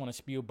keyboard and they just want to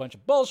spew a bunch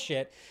of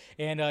bullshit.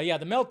 And yeah,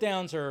 the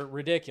meltdowns are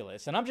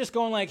ridiculous. And I'm just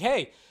going like,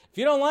 hey, if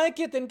you don't like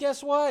it, then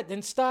guess what?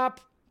 Then stop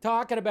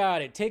talking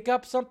about it. Take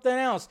up something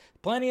else.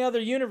 Plenty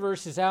other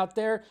universes out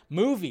there.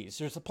 Movies.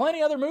 There's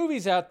plenty other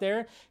movies out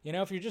there. You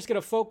know, if you're just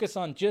going to focus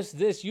on just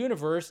this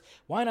universe,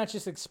 why not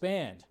just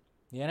expand?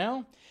 You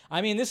know? I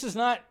mean, this is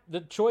not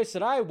the choice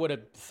that I would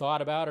have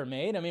thought about or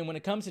made. I mean, when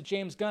it comes to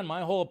James Gunn,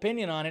 my whole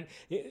opinion on it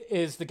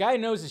is the guy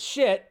knows his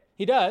shit.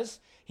 He does.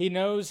 He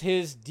knows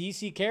his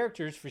DC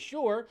characters for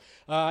sure.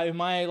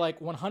 Am I like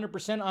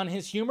 100% on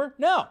his humor?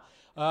 No.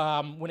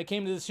 When it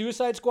came to the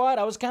Suicide Squad,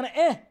 I was kind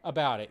of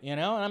about it, you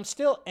know, and I'm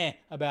still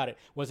about it.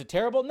 Was it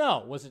terrible?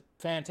 No. Was it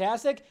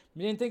fantastic? I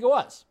didn't think it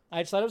was.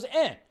 I just thought it was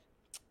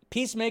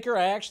Peacemaker,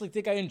 I actually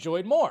think I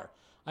enjoyed more.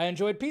 I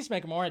enjoyed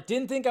Peacemaker more. I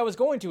didn't think I was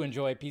going to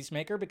enjoy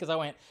Peacemaker because I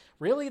went,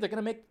 really? They're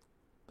going to make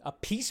a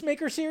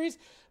Peacemaker series?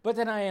 But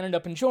then I ended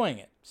up enjoying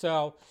it.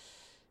 So,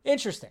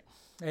 interesting.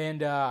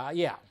 And,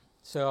 yeah.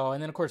 So,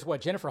 and then, of course,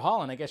 Jennifer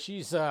Holland, I guess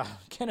she's going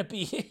to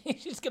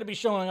be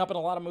showing up in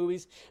a lot of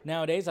movies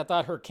nowadays. I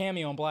thought her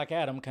cameo in Black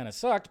Adam kind of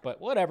sucked, but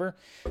whatever.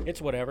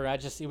 It's whatever.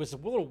 It was a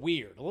little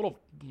weird, a little,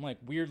 like,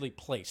 weirdly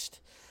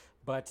placed.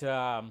 But,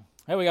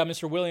 hey, we got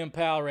Mr. William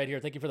Powell right here.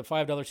 Thank you for the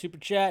 $5 super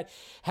chat.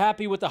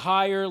 Happy with the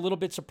hire. A little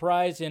bit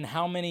surprised in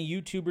how many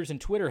YouTubers and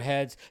Twitter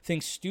heads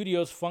think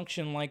studios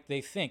function like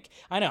they think.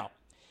 I know.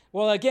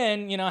 Well,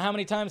 again, you know, how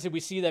many times did we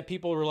see that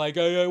people were like,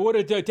 what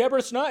a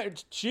Deborah Snyder,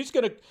 she'd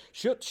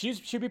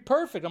be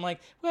perfect. I'm like,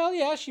 well,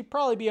 yeah, she'd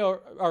probably be all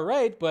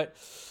right, but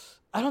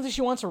I don't think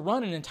she wants to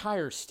run an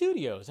entire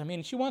studios. I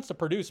mean, she wants to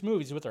produce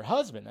movies with her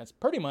husband. That's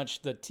pretty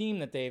much the team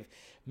that they've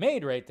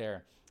made right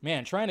there.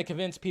 Man, trying to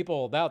convince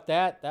people about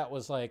that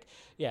was like,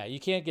 yeah, you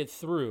can't get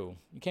through.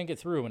 You can't get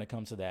through when it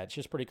comes to that. It's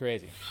just pretty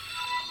crazy.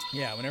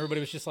 Yeah, when everybody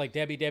was just like,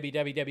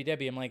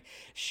 Debbie, I'm like,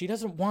 she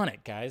doesn't want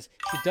it, guys.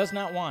 She does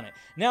not want it.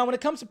 Now, when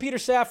it comes to Peter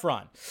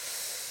Safran,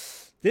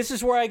 this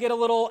is where I get a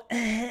little...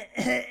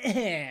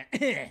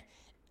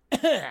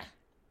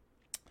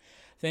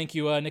 Thank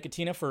you,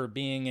 Nicotina, for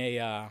being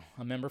a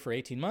member for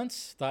 18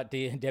 months. Thought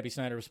Debbie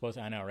Snyder was supposed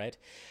to... I know, right?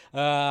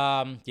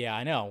 Yeah,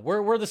 I know.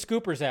 Where were the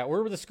scoopers at?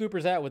 Where were the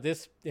scoopers at with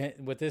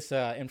this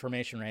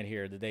information right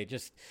here? Did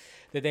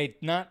they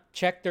not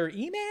check their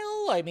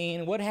email? I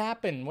mean, what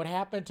happened? What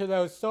happened to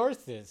those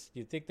sources?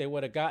 You'd think they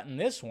would have gotten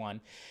this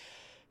one.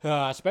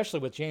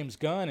 Especially with James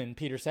Gunn and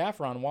Peter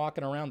Safran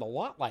walking around a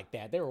lot like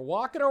that. They were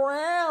walking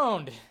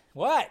around.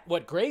 What?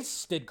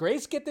 Grace? Did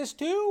Grace get this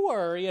too?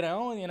 Or, you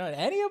know,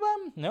 any of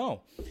them?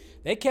 No.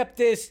 They kept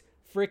this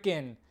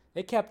freaking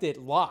They kept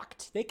it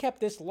locked. They kept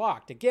this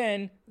locked.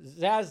 Again,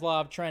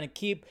 Zaslav trying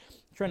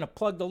to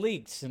plug the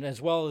leaks, and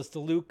as well as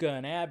DeLuca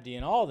and Abdi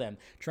and all of them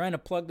trying to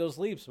plug those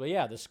leaks. But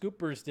yeah, the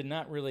scoopers did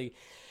not really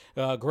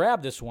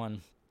grab this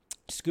one.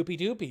 Scoopy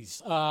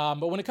doopies.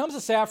 But when it comes to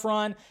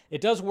Safran, it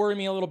does worry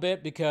me a little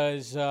bit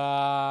because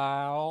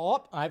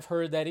I've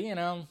heard that he,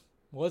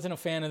 wasn't a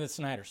fan of the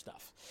Snyder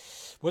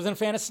stuff. Wasn't a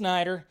fan of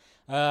Snyder.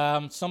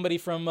 Somebody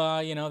from,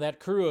 that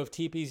crew of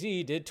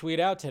TPZ did tweet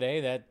out today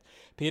that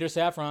Peter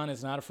Safran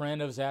is not a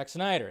friend of Zack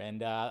Snyder.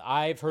 And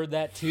I've heard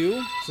that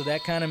too. So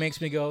that kind of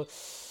makes me go,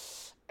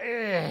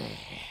 ugh.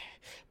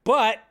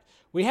 But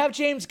we have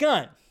James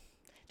Gunn.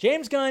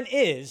 James Gunn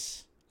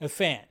is a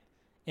fan.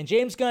 And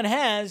James Gunn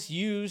has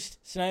used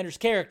Snyder's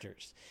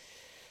characters.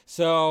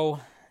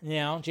 So,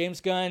 James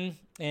Gunn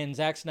and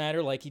Zack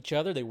Snyder like each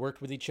other. They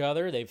worked with each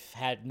other. They've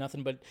had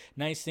nothing but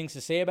nice things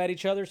to say about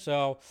each other.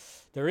 So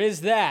there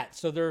is that.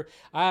 So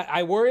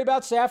I worry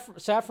about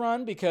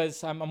Safran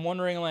because I'm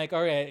wondering, like,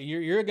 all right,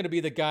 you're going to be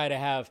the guy to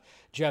have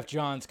Jeff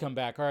Johns come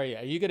back, are you?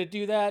 Are you going to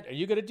do that? Are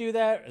you going to do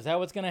that? Is that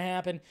what's going to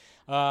happen?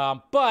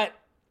 But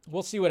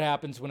we'll see what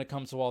happens when it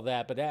comes to all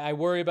that. But I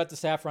worry about the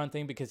Safran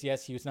thing because,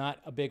 yes, he was not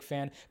a big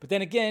fan. But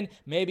then again,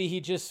 maybe he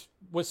just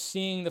was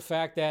seeing the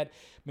fact that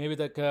maybe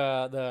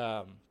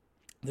the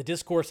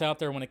discourse out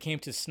there when it came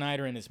to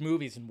Snyder and his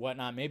movies and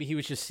whatnot, maybe he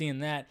was just seeing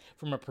that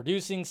from a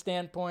producing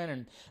standpoint,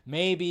 and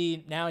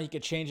maybe now he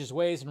could change his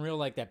ways and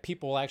realize that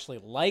people actually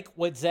like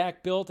what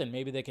Zack built, and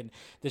maybe they can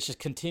just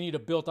continue to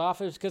build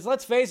off of it. Because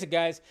let's face it,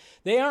 guys,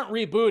 they aren't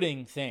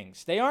rebooting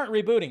things.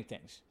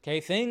 Okay?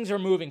 Things are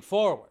moving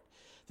forward.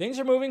 Things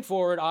are moving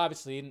forward,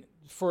 obviously,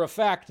 for a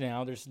fact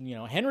now. There's,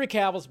 Henry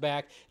Cavill's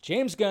back.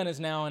 James Gunn is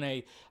now in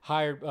a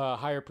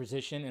higher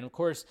position. And, of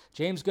course,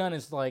 James Gunn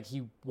is like,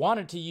 he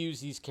wanted to use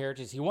these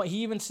characters. He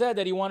even said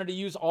that he wanted to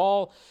use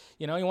all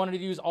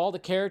the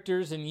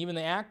characters and even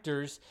the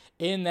actors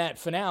in that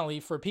finale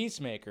for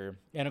Peacemaker.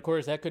 And, of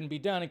course, that couldn't be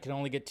done. It could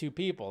only get 2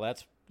 people.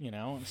 That's,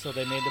 so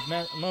they made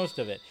the most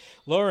of it.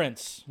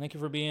 Lawrence, thank you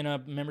for being a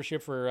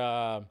membership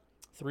for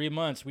 3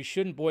 months. We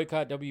shouldn't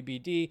boycott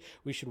WBD.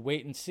 We should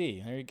wait and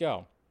see. There you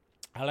go.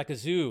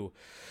 Alakazoo.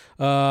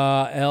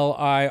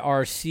 LIRC.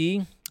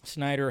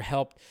 Snyder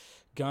helped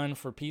Gunn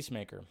for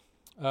Peacemaker.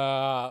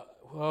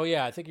 Oh,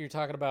 yeah. I think you're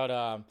talking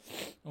about,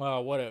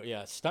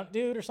 Stunt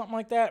Dude or something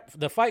like that?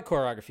 The fight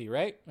choreography,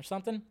 right? Or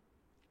something?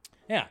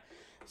 Yeah.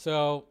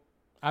 So,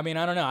 I mean,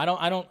 I don't know.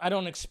 I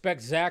don't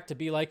expect Zack to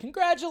be like,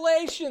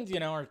 congratulations,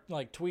 or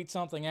like tweet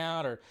something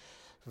out or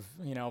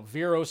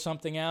Vero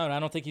something out. I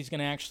don't think he's going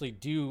to actually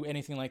do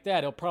anything like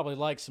that. He'll probably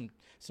like some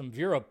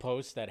Vero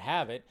posts that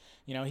have it.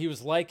 He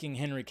was liking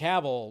Henry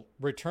Cavill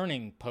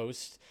returning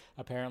posts,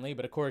 apparently.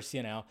 But, of course,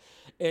 that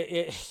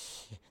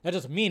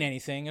doesn't mean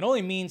anything. It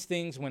only means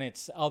things when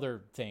it's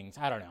other things.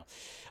 I don't know.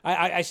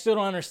 I still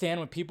don't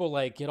understand when people,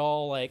 get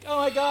all like, oh,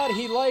 my God,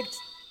 he liked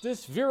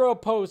this Vero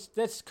post.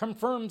 That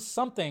confirms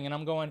something. And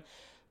I'm going,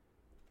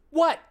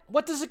 what?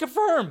 What does it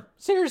confirm?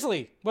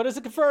 Seriously, what does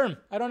it confirm?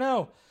 I don't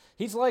know.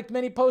 He's liked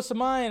many posts of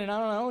mine, and I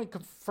don't know. He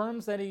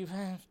confirms that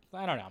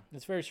I don't know.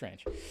 It's very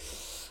strange.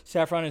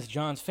 Safran is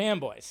John's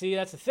fanboy. See,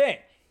 that's the thing.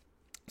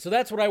 So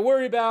that's what I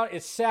worry about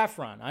is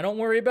Safran. I don't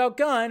worry about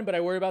Gunn, but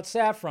I worry about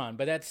Safran.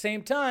 But at the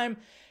same time,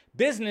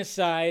 business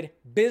side.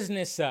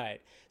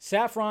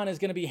 Safran is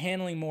going to be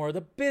handling more of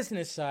the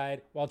business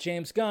side, while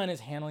James Gunn is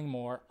handling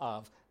more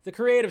of the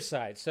creative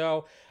side.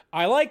 So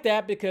I like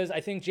that because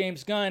I think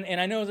James Gunn, and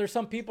I know there's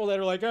some people that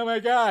are like, oh my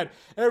God,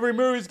 every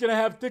movie's going to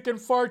have dick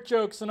and fart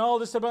jokes and all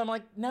this stuff. I'm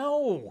like,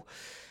 no.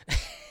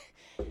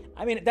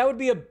 I mean, that would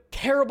be a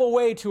terrible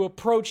way to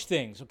approach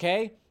things,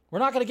 okay? We're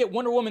not going to get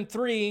Wonder Woman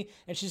 3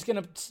 and she's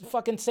going to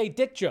fucking say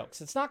dick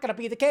jokes. It's not going to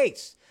be the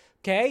case,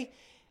 okay?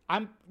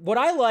 What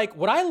I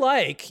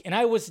like, and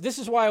this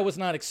is why I was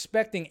not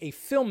expecting a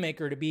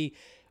filmmaker to be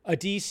a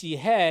DC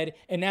head,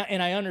 and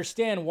I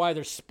understand why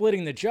they're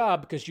splitting the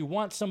job, because you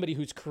want somebody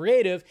who's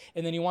creative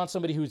and then you want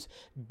somebody who's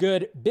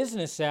good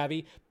business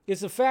savvy,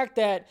 is the fact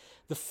that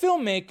the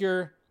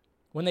filmmaker,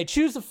 when they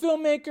choose the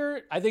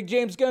filmmaker, I think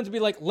James Gunn's be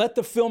like, let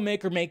the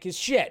filmmaker make his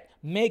shit.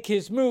 Make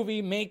his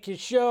movie, make his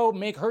show,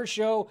 make her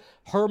show,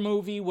 her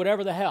movie,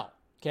 whatever the hell,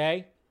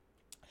 okay?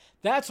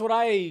 When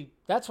I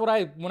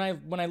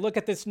look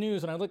at this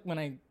news and when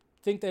I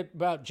think that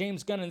about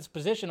James Gunn in this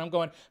position, I'm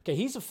going, okay,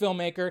 he's a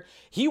filmmaker.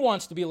 He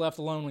wants to be left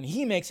alone when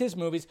he makes his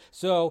movies.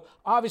 So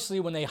obviously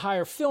when they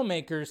hire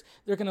filmmakers,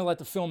 they're going to let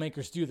the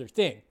filmmakers do their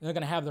thing. They're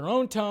going to have their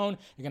own tone.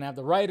 You're going to have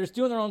the writers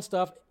doing their own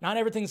stuff. Not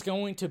everything's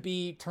going to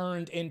be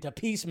turned into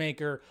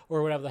Peacemaker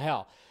or whatever the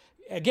hell.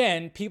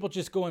 Again, people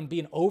just go and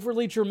being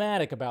overly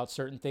dramatic about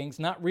certain things,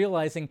 not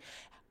realizing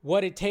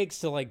what it takes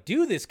to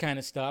do this kind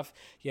of stuff.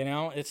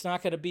 It's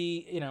not going to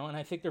be, and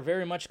I think they're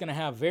very much going to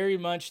have very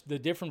much the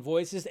different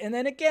voices. And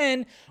then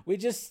again, we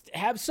just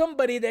have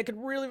somebody that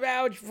could really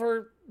vouch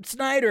for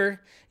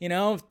Snyder.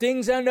 If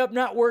things end up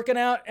not working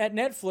out at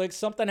Netflix,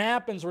 something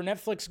happens where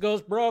Netflix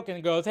goes broke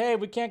and goes, hey,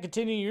 we can't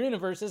continue your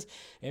universes.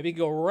 Maybe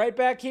go right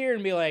back here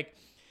and be like,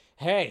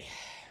 hey,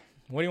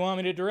 what do you want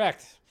me to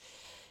direct?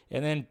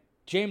 And then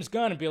James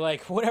Gunn and be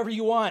like, whatever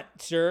you want,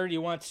 sir.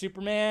 You want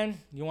Superman?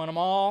 You want them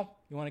all?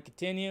 You want to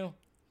continue?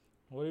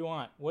 What do you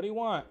want? What do you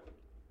want?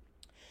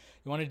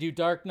 You want to do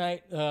Dark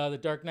Knight, the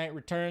Dark Knight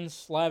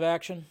Returns live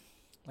action?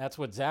 That's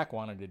what Zach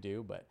wanted to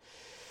do, but...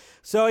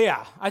 So,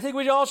 yeah, I think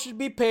we all should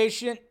be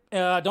patient.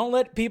 Don't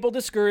let people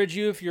discourage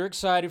you if you're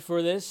excited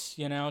for this.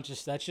 You know,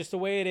 that's just the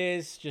way it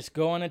is. Just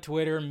go on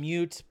Twitter,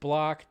 mute,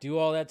 block, do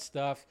all that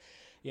stuff.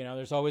 You know,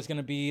 there's always going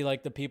to be,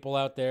 like, the people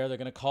out there. They're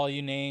going to call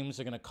you names.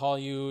 They're going to call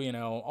you, you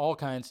know, all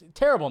kinds.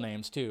 Terrible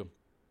names, too,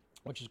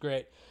 which is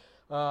great.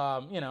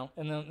 You know,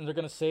 and then they're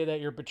going to say that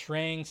you're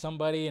betraying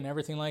somebody and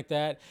everything like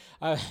that,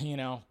 you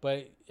know,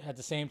 but at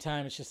the same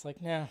time, it's just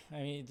like, nah, I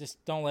mean,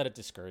 just don't let it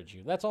discourage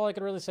you. That's all I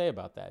could really say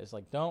about that. It's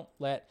like, don't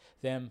let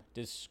them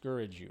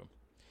discourage you.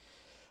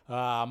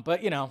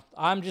 But, you know,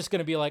 I'm just going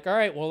to be like, all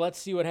right, well, let's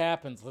see what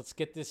happens. Let's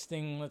get this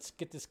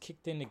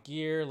kicked into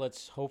gear.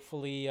 Let's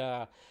hopefully,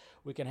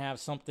 we can have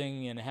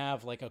something and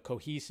have like a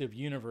cohesive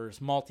universe,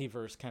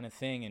 multiverse kind of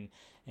thing.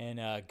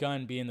 And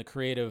Gunn being the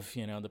creative,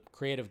 you know, the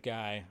creative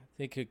guy,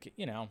 I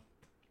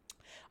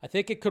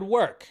think it could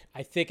work.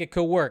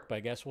 But I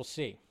guess we'll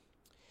see.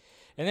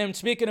 And then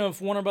speaking of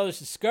Warner Brothers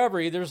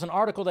Discovery, there's an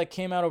article that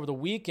came out over the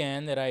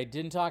weekend that I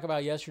didn't talk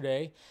about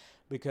yesterday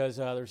because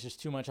there's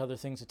just too much other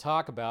things to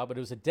talk about. But it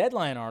was a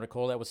Deadline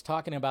article that was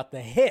talking about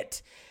the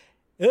hit.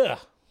 They're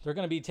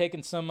going to be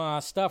taking some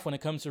stuff when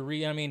it comes to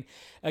I mean,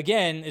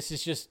 again, this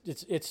is just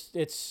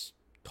it's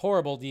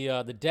horrible,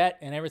 the debt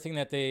and everything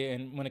that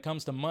and when it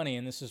comes to money,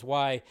 and this is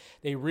why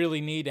they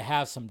really need to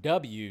have some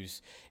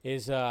W's.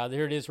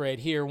 There it is right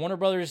here. Warner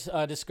Brothers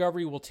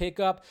Discovery will take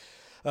up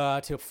to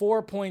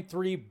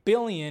 $4.3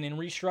 billion in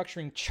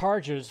restructuring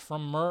charges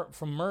from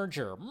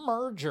merger.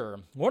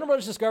 Warner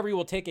Brothers Discovery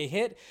will take a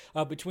hit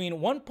of between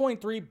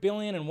 $1.3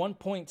 billion and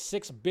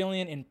 $1.6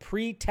 billion in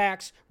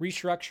pre-tax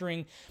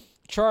restructuring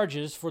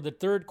charges for the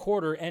third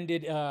quarter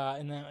ended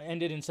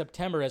in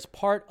September as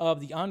part of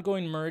the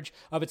ongoing merge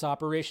of its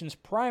operations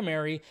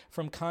primary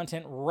from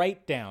content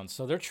write-downs.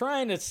 So they're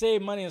trying to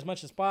save money as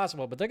much as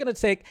possible, but they're going to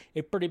take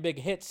a pretty big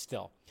hit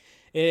still.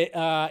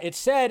 It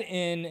said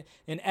in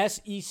an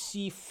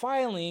SEC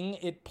filing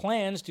it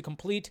plans to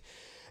complete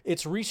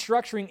its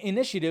restructuring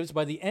initiatives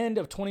by the end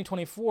of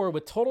 2024,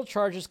 with total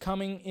charges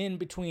coming in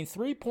between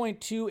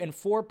 $3.2 and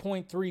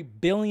 $4.3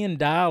 billion.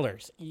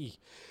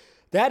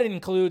 That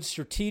includes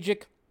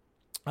strategic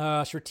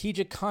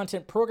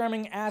content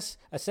programming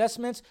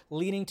assessments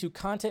leading to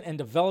content and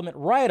development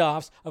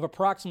write-offs of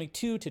approximately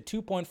 $2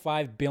 to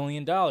 $2.5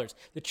 billion.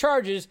 The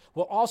charges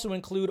will also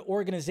include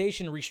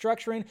organization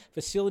restructuring,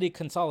 facility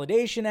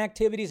consolidation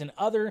activities, and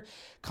other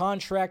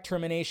contract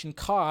termination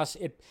costs.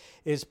 It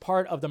is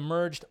part of the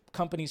merged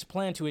company's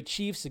plan to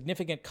achieve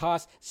significant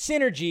cost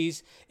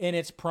synergies in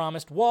its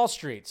promised Wall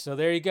Street. So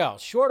there you go.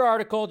 Short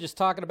article just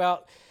talking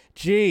about,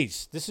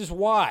 geez, this is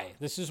why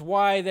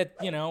that,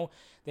 you know,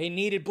 they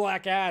needed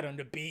Black Adam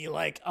to be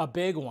like a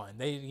big one.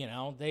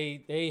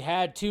 They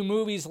had 2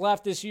 movies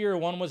left this year.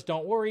 One was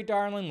Don't Worry,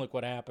 Darling. Look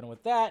what happened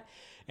with that.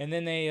 And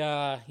then they,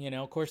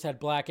 of course, had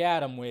Black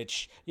Adam,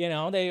 which,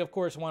 they, of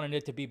course, wanted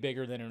it to be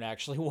bigger than it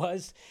actually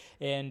was.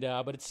 And,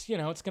 but it's,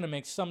 it's going to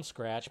make some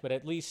scratch. But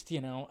at least,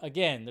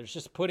 again, there's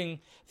just putting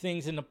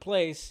things into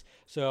place.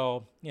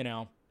 So,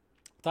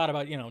 thought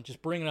about,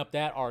 just bringing up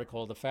that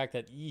article, the fact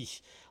that,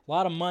 a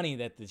lot of money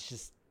that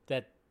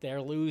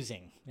they're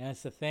losing.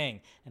 That's the thing.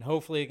 And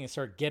hopefully they can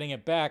start getting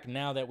it back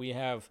now that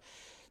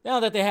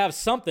they have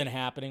something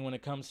happening when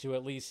it comes to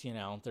at least,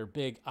 their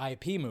big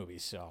IP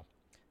movies. So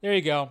there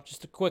you go.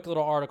 Just a quick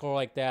little article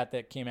like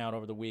that came out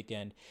over the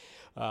weekend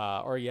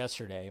or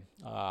yesterday.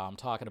 I'm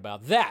talking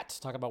about that.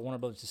 Talking about Warner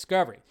Brothers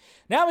Discovery.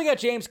 Now we got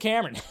James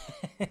Cameron.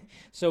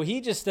 So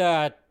he just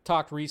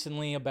talked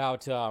recently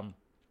about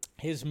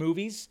his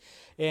movies.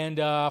 And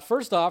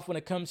first off, when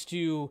it comes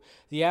to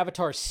the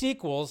Avatar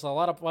sequels, a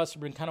lot of us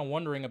have been kind of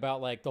wondering about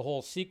like the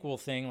whole sequel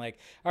thing. Like,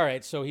 all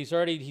right, so he's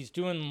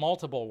doing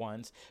multiple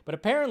ones, but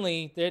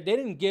apparently they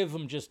didn't give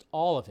him just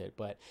all of it.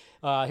 But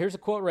here's a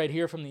quote right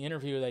here from the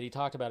interview that he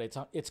talked about.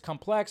 It's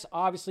complex,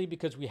 obviously,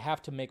 because we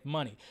have to make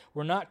money.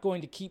 We're not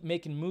going to keep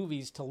making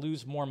movies to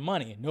lose more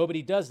money.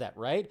 Nobody does that,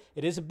 right?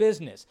 It is a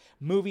business.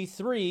 Movie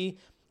 3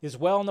 is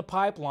well in the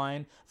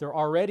pipeline. They're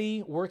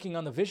already working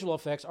on the visual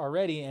effects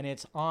already, and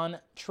it's on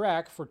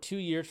track for 2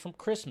 years from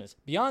Christmas.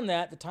 Beyond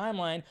that, the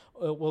timeline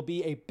will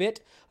be a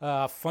bit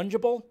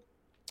fungible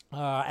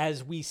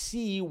as we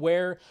see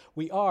where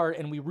we are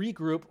and we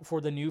regroup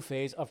for the new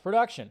phase of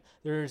production.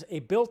 There's a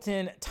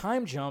built-in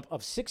time jump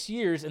of 6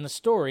 years in the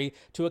story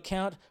to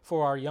account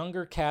for our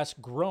younger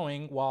cast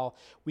growing while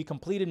we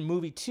completed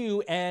movie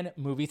 2 and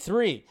movie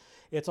 3.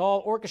 It's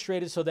all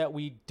orchestrated so that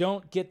we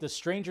don't get the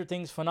Stranger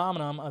Things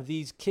phenomenon of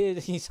these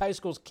kids, these high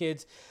school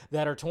kids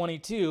that are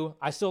 22.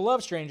 I still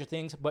love Stranger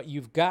Things, but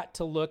you've got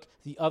to look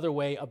the other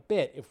way a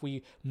bit. If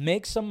we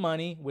make some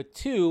money with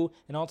 2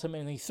 and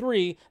ultimately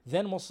 3,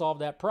 then we'll solve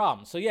that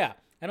problem. So yeah,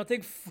 I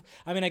guess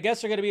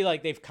they're going to be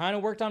like, they've kind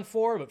of worked on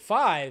 4, but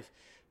 5,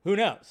 who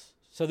knows?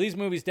 So these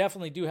movies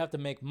definitely do have to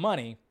make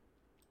money,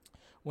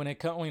 when it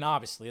comes. I mean,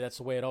 obviously that's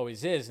the way it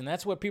always is, and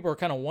that's what people are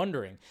kind of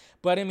wondering.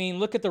 But I mean,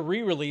 look at the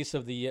re-release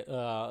of the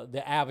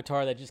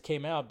Avatar that just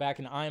came out back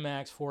in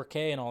IMAX,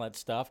 4K, and all that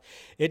stuff.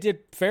 It did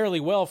fairly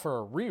well for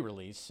a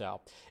re-release.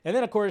 So, and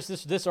then of course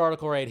this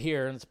article right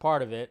here, and it's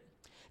part of it.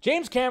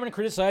 James Cameron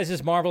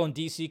criticizes Marvel and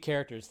DC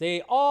characters.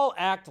 They all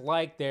act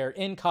like they're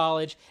in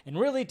college and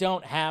really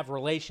don't have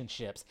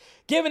relationships.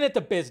 Giving it the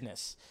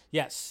business.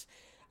 Yes.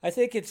 I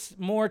think it's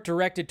more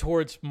directed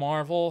towards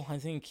Marvel. I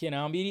think,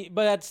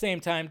 but at the same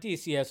time,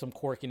 DC has some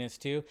quirkiness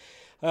too.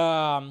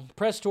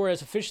 Press tour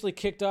has officially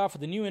kicked off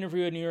with a new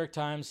interview at New York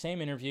Times. Same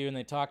interview, and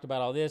they talked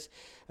about all this.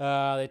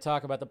 They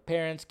talk about the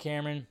parents,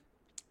 Cameron.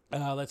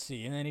 Let's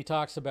see. And then he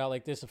talks about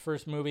like this, the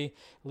first movie,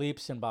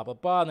 leaps and blah, blah,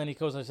 blah. And then he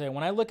goes on to say,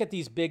 when I look at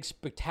these big,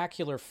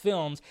 spectacular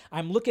films,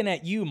 I'm looking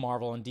at you,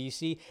 Marvel and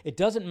DC. It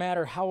doesn't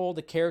matter how old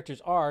the characters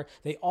are.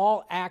 They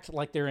all act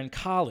like they're in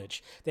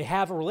college. They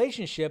have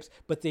relationships,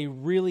 but they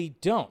really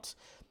don't.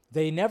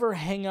 They never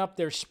hang up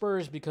their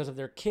spurs because of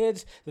their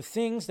kids. The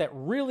things that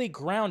really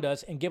ground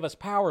us and give us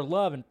power,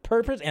 love, and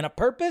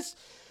purpose,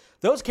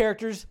 those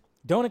characters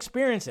don't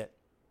experience it.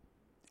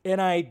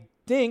 And I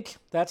think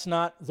that's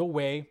not the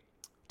way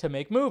to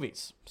make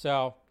movies.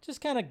 So just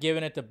kind of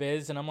giving it the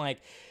biz. And I'm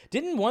like,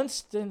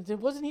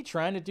 wasn't he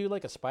trying to do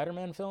like a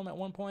Spider-Man film at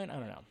one point? I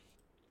don't know.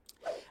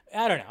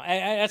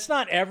 That's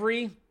not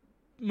every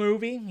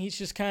movie. He's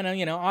just kind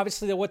of,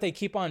 obviously what they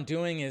keep on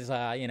doing is,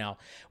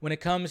 when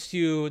it comes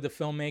to the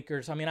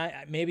filmmakers, I mean,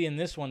 maybe in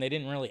this one, they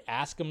didn't really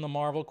ask him the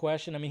Marvel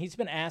question. I mean, he's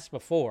been asked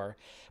before,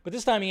 but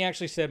this time he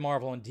actually said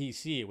Marvel and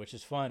DC, which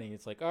is funny.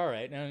 It's like, all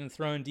right, now I'm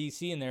throwing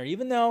DC in there,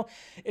 even though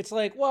it's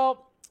like,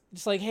 well,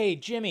 it's like, hey,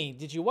 Jimmy,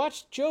 did you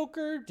watch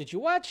Joker? Did you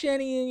watch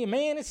any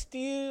Man of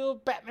Steel,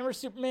 Batman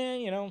vs.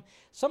 Superman?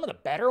 Some of the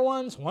better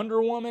ones,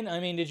 Wonder Woman. I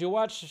mean, did you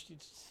watch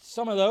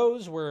some of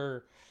those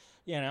where,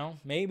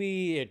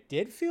 maybe it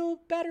did feel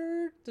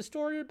better, the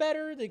story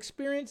better, the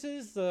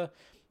experiences, the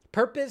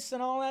purpose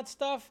and all that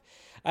stuff?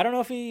 I don't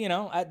know if he,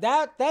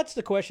 that's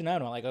the question I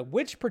don't know. Like,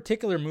 which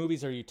particular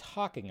movies are you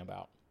talking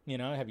about?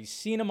 Have you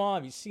seen them all?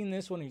 Have you seen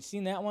this one? Have you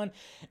seen that one?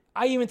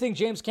 I even think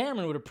James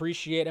Cameron would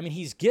appreciate. I mean,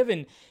 he's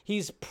given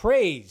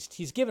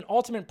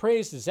ultimate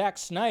praise to Zack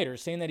Snyder,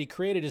 saying that he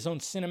created his own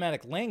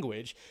cinematic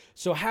language.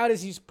 So how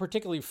does he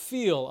particularly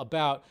feel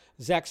about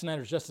Zack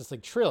Snyder's Justice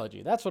League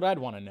trilogy? That's what I'd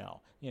want to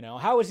know.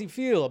 How does he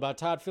feel about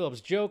Todd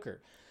Phillips'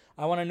 Joker?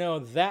 I want to know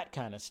that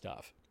kind of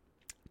stuff.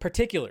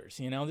 Particulars,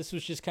 this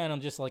was just kind of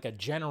just like a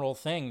general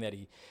thing that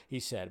he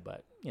said,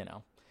 but,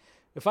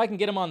 if I can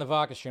get him on the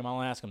Vodka stream,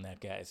 I'll ask him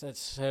that, guys.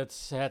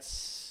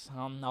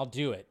 I'll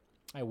do it.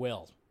 I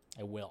will.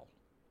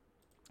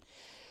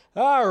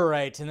 All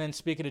right, and then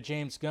speaking of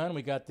James Gunn,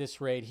 we got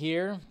this right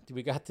here.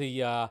 We got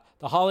the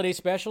holiday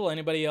special.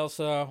 Anybody else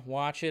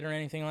watch it or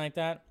anything like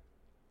that?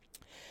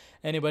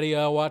 Anybody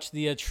watch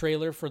the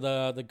trailer for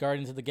the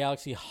Guardians of the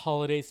Galaxy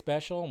holiday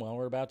special? Well,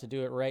 we're about to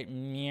do it right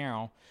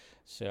meow.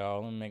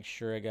 So let me make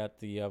sure I got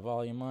the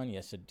volume on.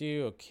 Yes, I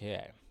do.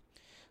 Okay.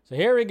 So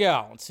here we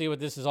go. Let's see what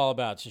this is all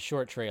about. It's a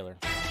short trailer.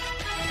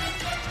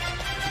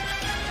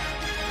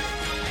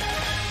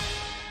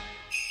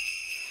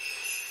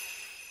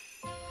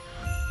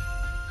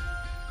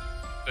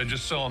 I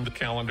just saw on the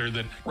calendar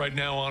that right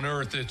now on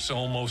Earth, it's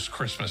almost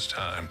Christmas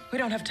time. We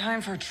don't have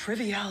time for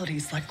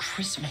trivialities like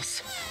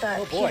Christmas.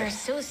 But Peter's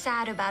so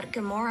sad about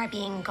Gamora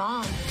being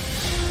gone.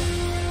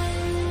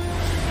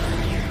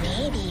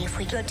 Maybe if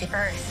we go to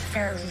Earth for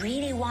a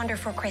really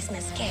wonderful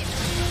Christmas gift,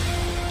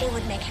 it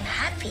would make him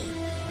happy.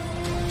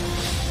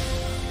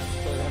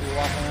 So we're going to be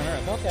walking on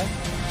Earth. Okay.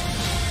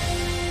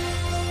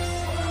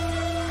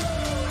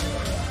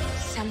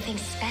 Something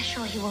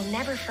special he will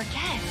never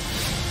forget.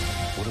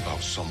 What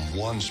about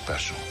someone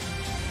special?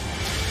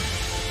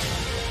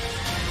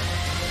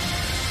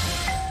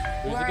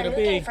 Who's it We're going to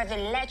looking be? for the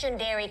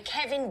legendary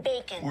Kevin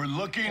Bacon. We're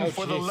looking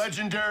for the jeez.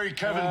 legendary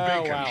Kevin Oh,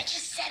 Bacon. wow. I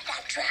just said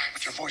that,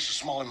 Drax. Your voice is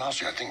small and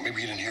mousy. I think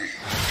maybe he didn't hear you.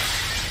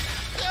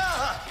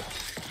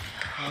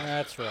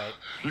 That's right.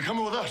 You're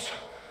coming with us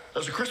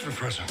as a Christmas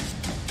present.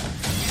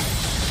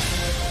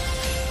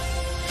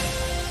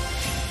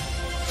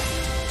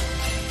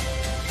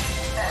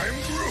 I'm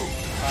Groot.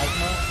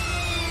 Cosmo?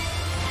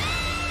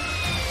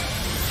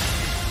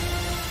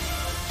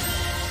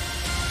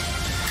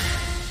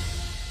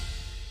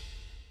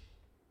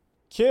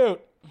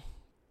 Cute.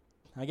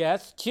 I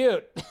guess.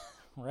 Cute.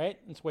 Right?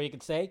 That's what you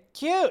could say.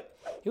 Cute.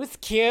 It was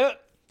cute.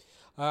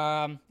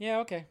 Yeah,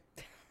 okay.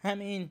 I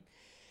mean,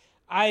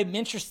 I'm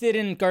interested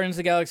in Guardians of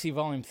the Galaxy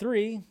Volume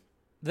 3.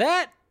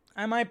 That,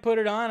 I might put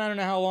it on. I don't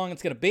know how long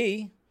it's going to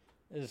be.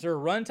 Is there a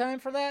runtime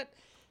for that?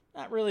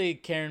 Not really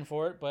caring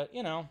for it, but,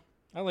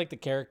 I like the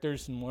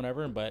characters and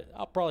whatever, but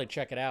I'll probably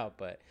check it out.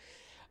 But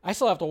I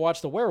still have to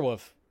watch the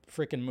werewolf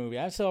freaking movie.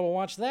 I still have to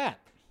watch that.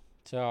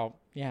 So,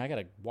 yeah, I got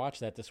to watch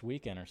that this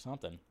weekend or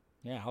something.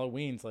 Yeah,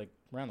 Halloween's like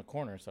around the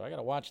corner, so I got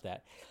to watch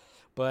that.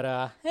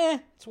 But,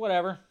 it's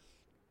whatever.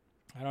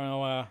 I don't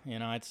know,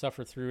 I'd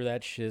suffer through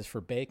that shiz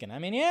for Bacon. I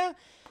mean, yeah,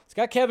 it's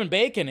got Kevin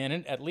Bacon in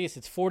it. At least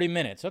it's 40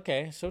 minutes.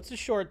 Okay, so it's a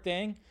short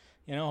thing.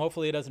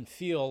 hopefully it doesn't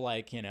feel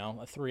like, a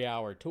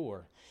 3-hour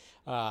tour.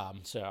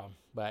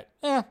 But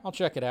I'll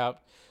check it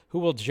out. Who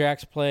will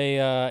Jax play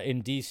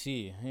in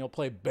DC? He'll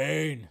play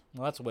Bane.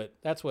 Well,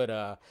 that's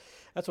what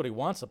he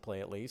wants to play,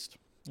 at least.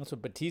 That's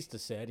what Batista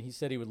said. He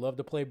said he would love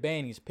to play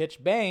Bane. He's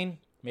pitched Bane.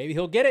 Maybe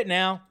he'll get it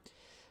now.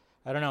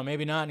 I don't know.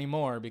 Maybe not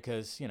anymore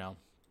because,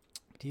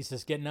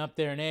 Batista's getting up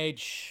there in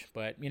age,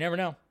 but you never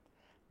know.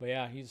 But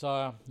yeah, he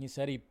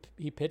said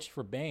he pitched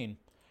for Bane.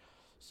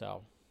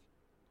 So,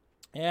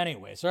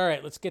 anyways, all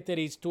right, let's get to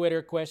these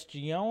Twitter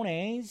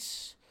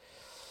questiones.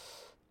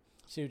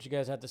 See what you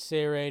guys have to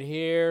say right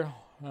here.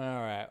 All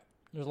right.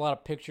 There's a lot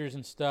of pictures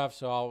and stuff,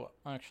 so I'll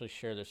actually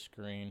share the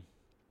screen.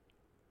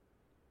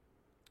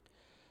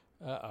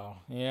 Uh-oh.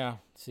 Yeah.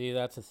 See,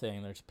 that's the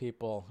thing. There's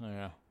people.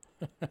 Yeah.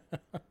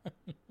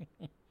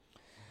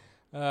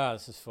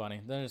 This is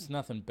funny. There's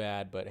nothing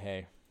bad, but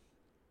hey.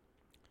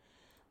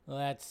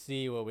 Let's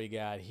see what we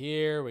got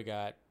here. We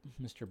got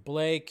Mr.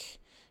 Blake.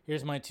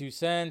 Here's my 2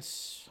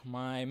 cents.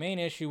 My main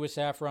issue with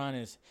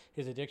Safran is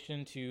his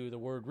addiction to the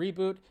word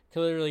reboot,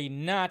 clearly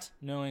not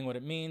knowing what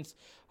it means.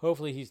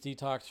 Hopefully he's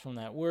detoxed from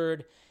that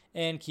word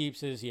and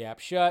keeps his yap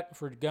shut.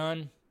 For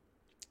Gunn,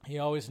 he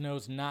always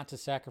knows not to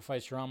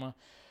sacrifice drama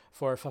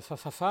for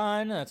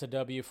fun. That's a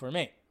W for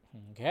me.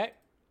 Okay.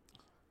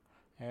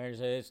 There's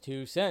his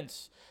 2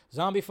 cents.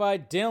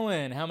 Zombified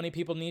Dylan. How many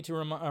people need to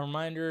a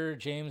reminder?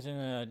 James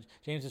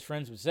is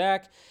friends with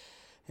Zach.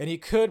 And he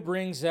could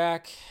bring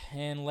Zach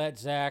and let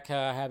Zach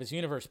have his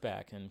universe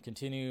back and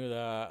continue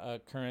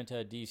the current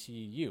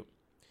DCU.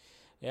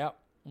 Yep,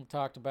 we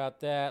talked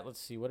about that. Let's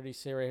see, what did he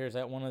say right here? Is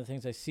that one of the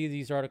things I see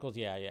these articles?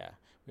 Yeah.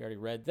 We already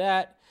read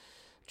that.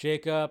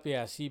 Jacob,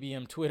 yeah,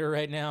 CBM Twitter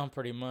right now,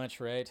 pretty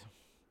much, right?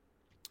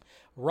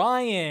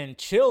 Ryan,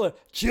 chill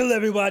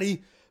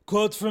everybody.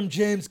 Quotes from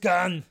James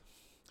Gunn.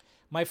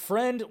 My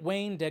friend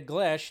Wayne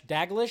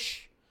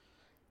Daglish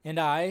and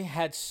I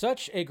had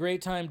such a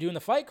great time doing the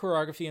fight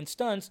choreography and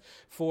stunts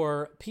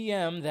for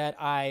PM that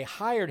I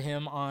hired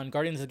him on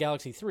Guardians of the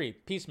Galaxy 3.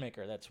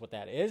 Peacemaker, that's what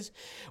that is.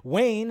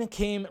 Wayne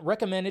came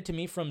recommended to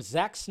me from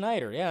Zack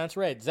Snyder. Yeah, that's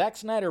right. Zack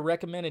Snyder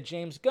recommended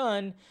James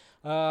Gunn,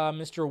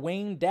 Mr.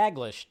 Wayne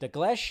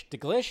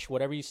Daglish,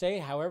 whatever you say,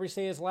 however you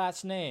say his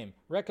last name,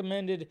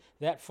 recommended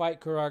that fight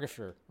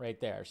choreographer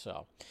right there.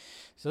 So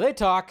they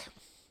talk.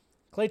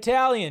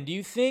 Claytalian, do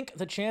you think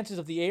the chances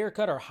of the Ayer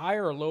cut are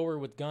higher or lower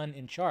with Gunn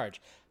in charge?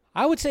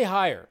 I would say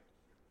higher.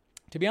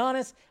 To be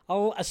honest,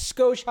 a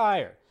skosh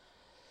higher.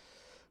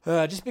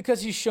 Just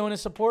because he's shown his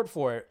support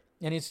for it.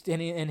 And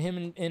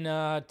him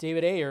and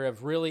David Ayer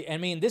have really... I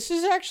mean, this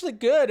is actually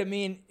good. I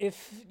mean,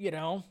 if,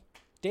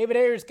 David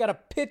Ayer's got to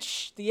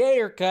pitch the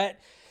Ayer cut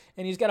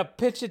and he's got to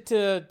pitch it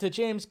to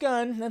James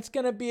Gunn, that's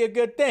going to be a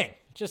good thing.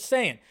 Just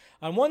saying.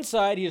 On one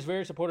side, he is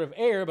very supportive of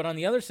Ayer, but on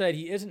the other side,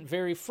 he isn't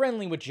very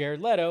friendly with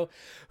Jared Leto,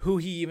 who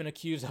he even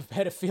accused of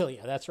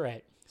pedophilia. That's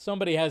right.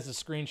 Somebody has the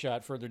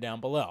screenshot further down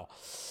below.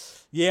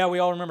 Yeah, we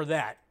all remember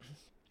that.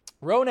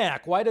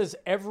 Ronak, why does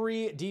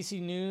every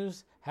DC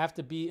news have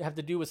to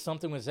do with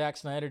something with Zack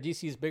Snyder?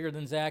 DC is bigger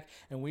than Zack,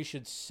 and we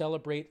should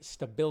celebrate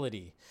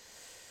stability.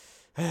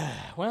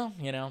 Well,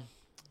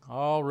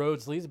 all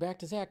roads leads back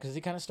to Zack because he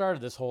kind of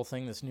started this whole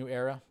thing, this new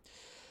era.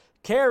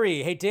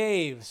 Carrie, hey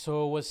Dave,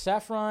 so was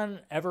Safran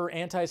ever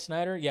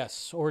anti-Snyder?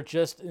 Yes, or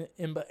just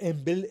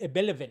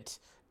ambivalent,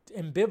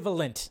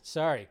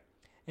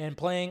 and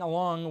playing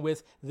along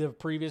with the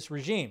previous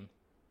regime.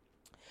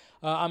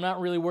 I'm not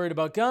really worried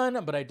about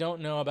Gunn, but I don't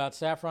know about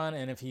Safran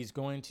and if he's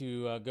going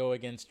to go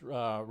against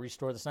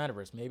Restore the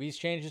Snyderverse. Maybe he's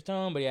changed his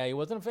tone, but yeah, he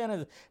wasn't a fan of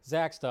the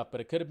Zack stuff,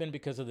 but it could have been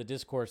because of the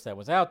discourse that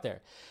was out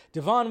there.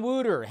 Devon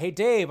Wooter, hey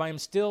Dave, I am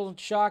still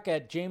shocked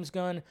at James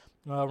Gunn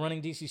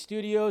running DC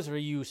Studios. Are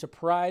you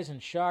surprised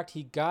and shocked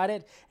he got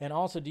it? And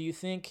also, do you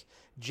think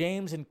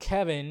James and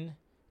Kevin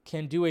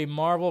can do a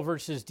Marvel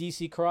versus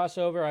DC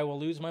crossover? I will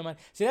lose my mind.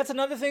 See, that's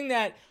another thing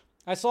that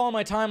I saw on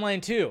my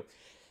timeline too.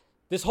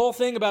 This whole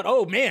thing about,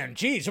 oh man,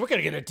 geez, we're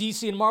going to get a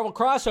DC and Marvel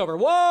crossover.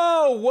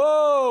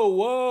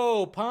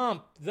 Whoa,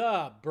 pump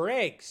the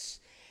brakes.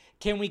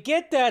 Can we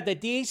get the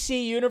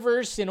DC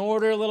universe in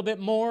order a little bit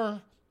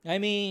more? I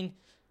mean,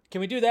 can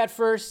we do that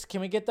first?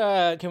 Can we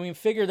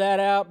figure that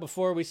out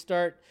before we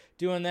start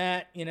doing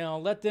that?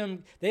 Let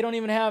them, they don't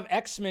even have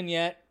X-Men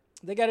yet.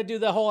 They got to do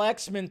the whole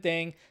X-Men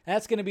thing.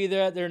 That's going to be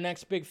their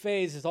next big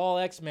phase is all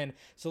X-Men.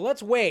 So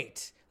let's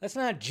wait. Let's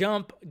not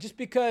jump just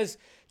because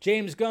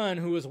James Gunn,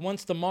 who was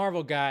once the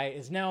Marvel guy,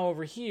 is now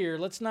over here.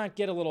 Let's not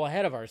get a little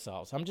ahead of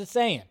ourselves. I'm just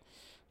saying.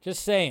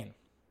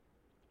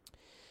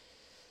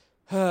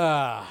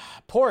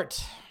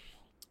 Port.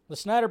 The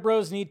Snyder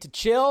Bros need to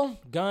chill.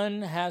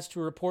 Gunn has to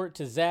report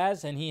to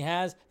Zaz, and he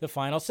has the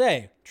final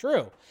say.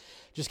 True.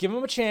 Just give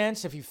him a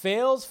chance. If he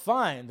fails,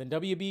 fine. Then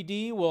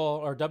WB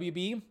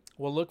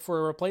will look for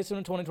a replacement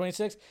in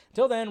 2026.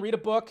 Until then, read a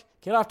book,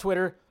 get off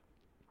Twitter,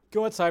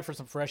 go outside for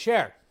some fresh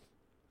air.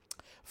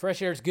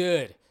 Fresh air's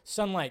good.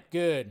 Sunlight,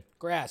 good.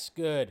 Grass,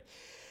 good.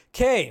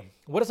 K,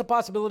 what is the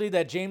possibility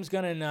that James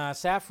Gunn and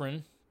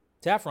Safran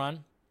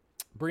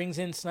brings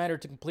in Snyder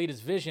to complete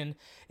his vision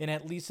in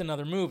at least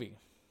another movie?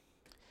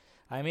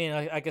 I mean,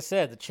 like I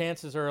said, the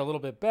chances are a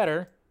little bit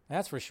better.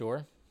 That's for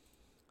sure.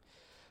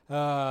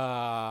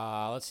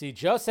 Let's see.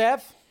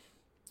 Joseph.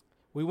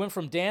 We went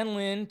from Dan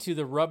Lin to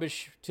the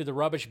rubbish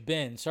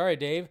bin. Sorry,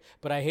 Dave,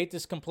 but I hate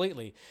this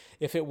completely.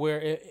 If it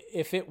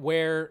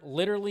were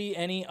literally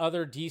any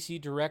other DC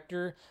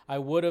director, I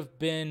would have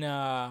been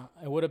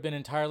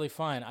entirely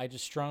fine. I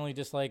just strongly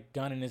dislike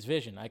Gunn and his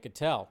vision. I could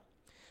tell.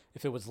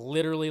 If it was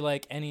literally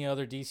like any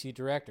other DC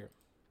director.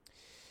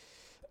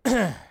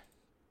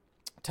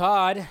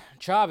 Todd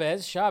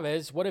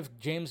Chavez, what if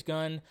James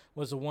Gunn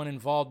was the one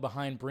involved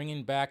behind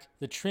bringing back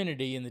the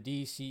Trinity in the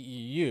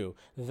DCEU?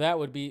 That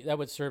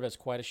would serve as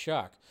quite a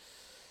shock.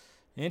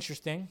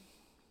 Interesting.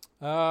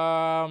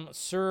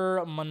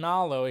 Sir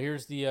Manalo,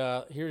 here's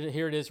the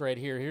here it is right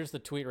here. Here's the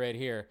tweet right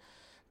here,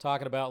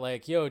 talking about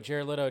like, yo,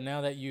 Jared Leto, now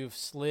that you've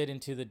slid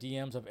into the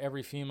DMs of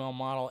every female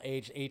model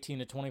aged 18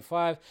 to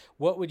 25,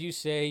 what would you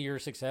say your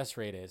success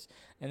rate is?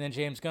 And then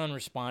James Gunn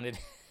responded.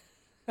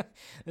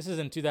 This is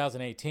in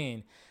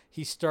 2018.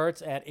 He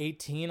starts at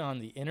 18 on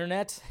the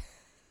internet.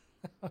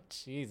 Oh,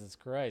 Jesus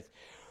Christ.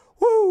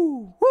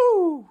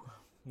 Woo!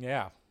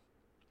 Yeah.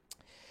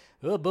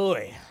 Oh,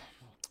 boy.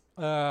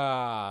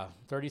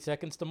 30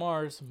 Seconds to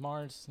Mars.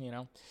 Mars,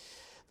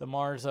 the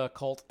Mars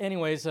cult.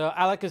 Anyways,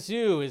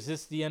 Alakazoo, is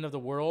this the end of the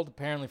world?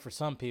 Apparently for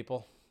some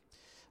people.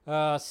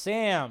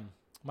 Sam,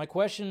 my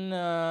question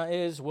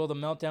is, will the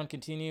meltdown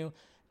continue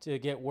to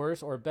get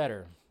worse or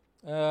better?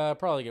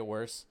 Probably get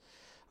worse.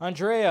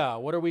 Andrea,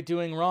 what are we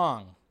doing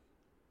wrong?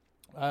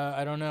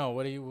 I don't know.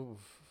 What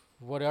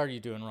are you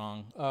doing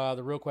wrong?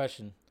 The real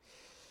question.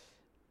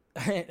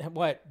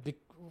 What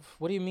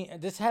do you mean?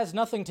 This has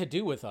nothing to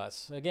do with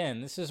us.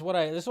 Again, this is what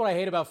I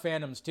hate about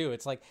fandoms too.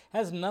 It's like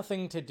has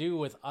nothing to do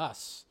with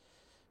us.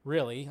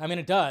 Really. I mean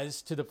it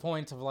does to the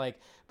point of like,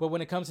 but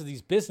when it comes to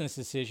these business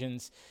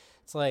decisions,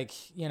 it's like,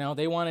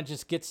 they want to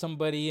just get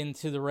somebody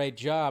into the right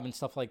job and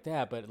stuff like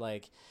that, but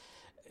like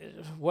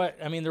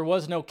there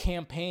was no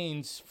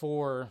campaigns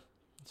for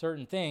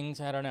certain things.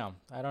 I don't know.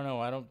 I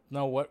don't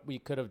know what we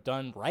could have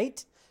done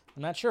right.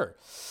 I'm not sure.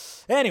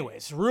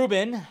 Anyways,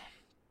 Ruben,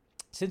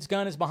 since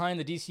Gunn is behind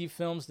the DC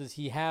films, does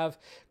he have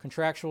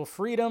contractual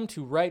freedom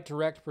to write,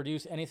 direct,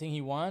 produce anything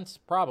he wants?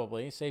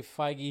 Probably. Say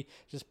Feige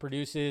just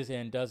produces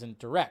and doesn't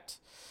direct.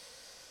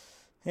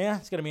 Yeah,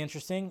 it's going to be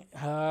interesting.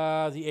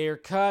 The Ayer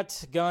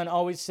cut. Gunn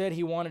always said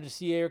he wanted to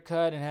see Ayer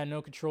cut and had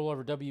no control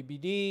over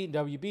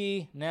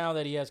WB. Now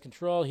that he has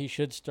control, he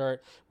should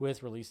start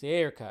with release the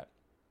Ayer cut.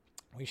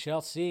 We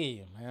shall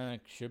see.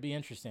 It should be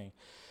interesting.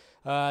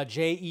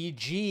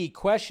 JEG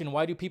question.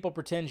 Why do people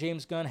pretend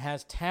James Gunn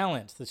has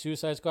talent? The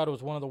Suicide Squad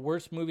was one of the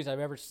worst movies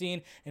I've ever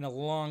seen in a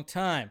long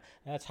time.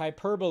 That's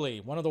hyperbole.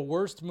 One of the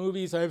worst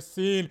movies I've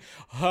seen.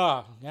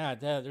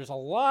 There's a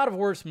lot of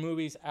worse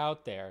movies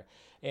out there.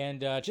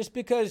 And just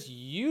because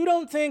you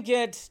don't think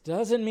it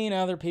doesn't mean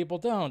other people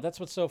don't.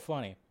 That's what's so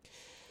funny.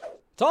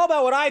 It's all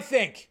about what I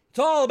think.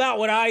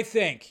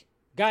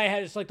 Guy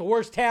has like the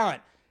worst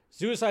talent.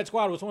 Suicide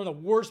Squad was one of the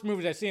worst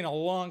movies I've seen in a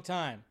long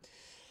time.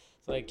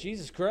 It's like,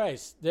 Jesus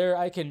Christ. There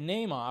I can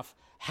name off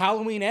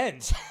Halloween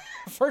Ends.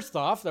 First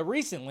off,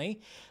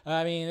 recently.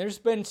 I mean, there's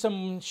been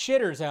some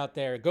shitters out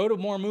there. Go to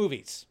more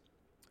movies,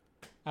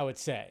 I would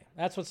say.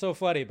 That's what's so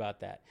funny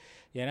about that.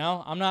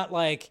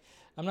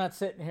 I'm not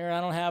sitting here, I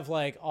don't have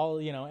like all,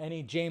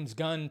 any James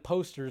Gunn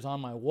posters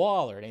on my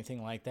wall or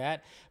anything like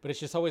that, but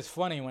it's just always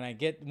funny when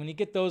you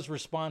get those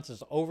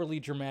responses, overly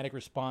dramatic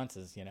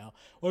responses,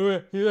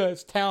 well, yeah,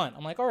 it's talent.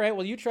 I'm like, all right,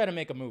 well, you try to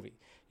make a movie.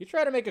 You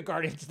try to make a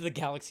Guardians of the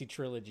Galaxy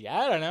trilogy.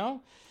 I don't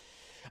know.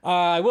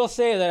 I will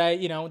say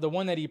that the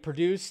one that he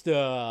produced,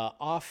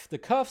 off the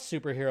cuff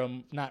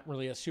superhero, not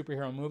really a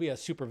superhero movie, a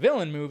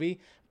supervillain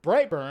movie,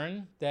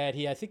 Brightburn, that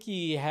I think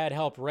he had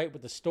helped write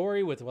with the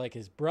story with like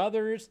his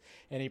brothers,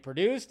 and he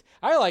produced.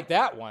 I like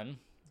that one.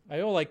 I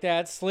don't like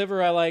that.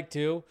 Sliver I like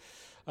too.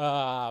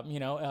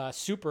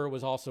 Super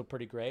was also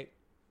pretty great.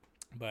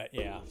 But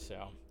yeah,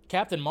 so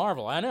Captain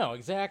Marvel, I know,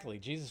 exactly.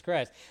 Jesus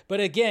Christ.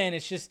 But again,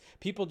 it's just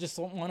people just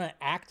don't want to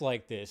act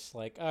like this.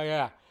 Like, oh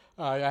yeah,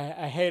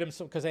 I hate him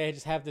so because I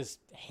just have this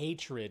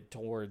hatred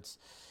towards.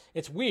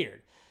 It's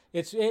weird.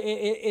 It's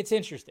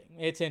interesting.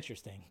 It's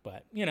interesting.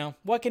 But,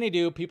 what can he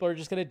do? People are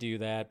just going to do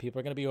that.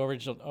 People are going to be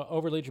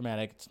overly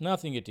dramatic. It's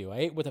nothing you do. I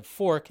ate with a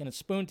fork and a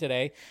spoon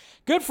today.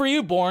 Good for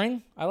you,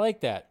 boring. I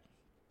like that.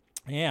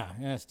 Yeah,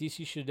 yes,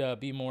 DC should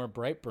be more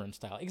Brightburn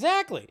style.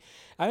 Exactly.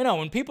 I know,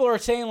 when people are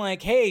saying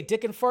like, hey,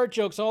 dick and fart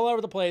jokes all over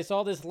the place,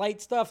 all this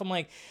light stuff, I'm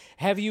like,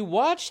 have you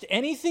watched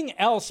anything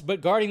else but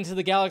Guardians of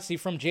the Galaxy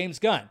from James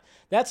Gunn?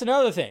 That's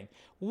another thing.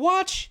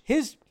 Watch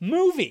his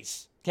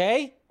movies,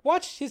 okay?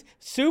 Watch his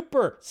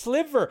Super,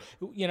 Sliver,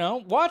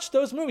 watch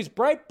those movies.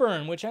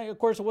 Brightburn, which, of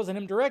course, it wasn't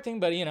him directing,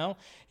 but,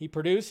 he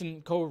produced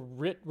and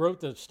co-wrote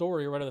the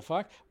story or whatever the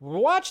fuck.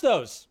 Watch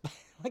those.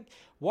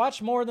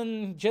 Watch more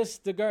than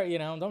just the guy,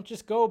 don't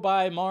just go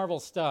by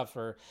Marvel stuff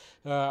or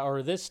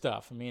this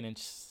stuff. I mean,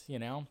 it's,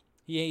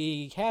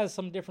 he has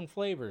some different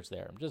flavors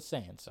there. I'm just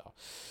saying so.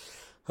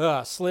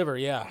 Sliver,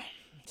 yeah.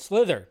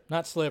 Slither,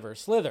 not sliver.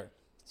 Slither.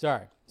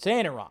 Sorry,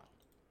 saying it wrong.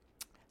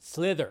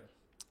 Slither.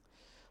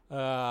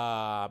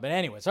 But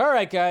anyways, all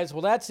right, guys.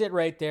 Well, that's it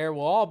right there.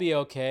 We'll all be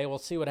okay. We'll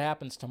see what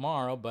happens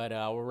tomorrow, but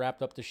we'll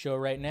wrap up the show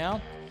right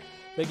now.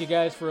 Thank you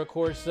guys for, of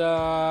course,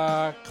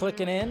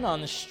 clicking in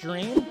on the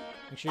stream.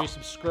 Make sure you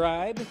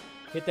subscribe,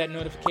 hit that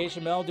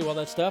notification bell, do all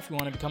that stuff. If you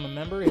want to become a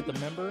member, hit the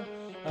member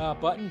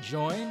button,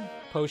 join.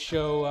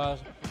 Post-show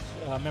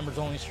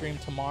members-only stream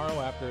tomorrow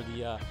after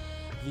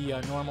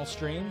the normal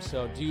stream,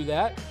 so do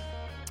that.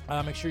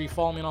 Make sure you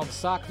follow me on all the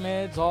sock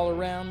meds all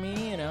around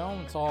me,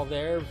 it's all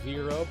there.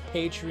 Vero,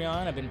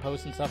 Patreon. I've been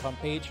posting stuff on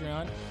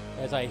Patreon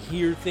as I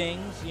hear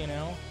things,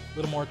 a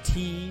little more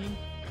tea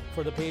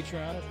for the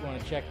Patreon if you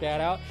want to check that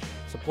out.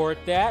 Support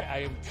that.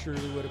 I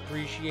truly would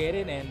appreciate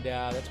it. And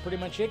that's pretty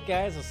much it,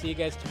 guys. I'll see you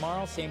guys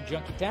tomorrow. Same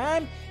Junkee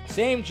time,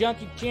 same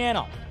Junkee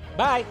channel.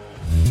 Bye.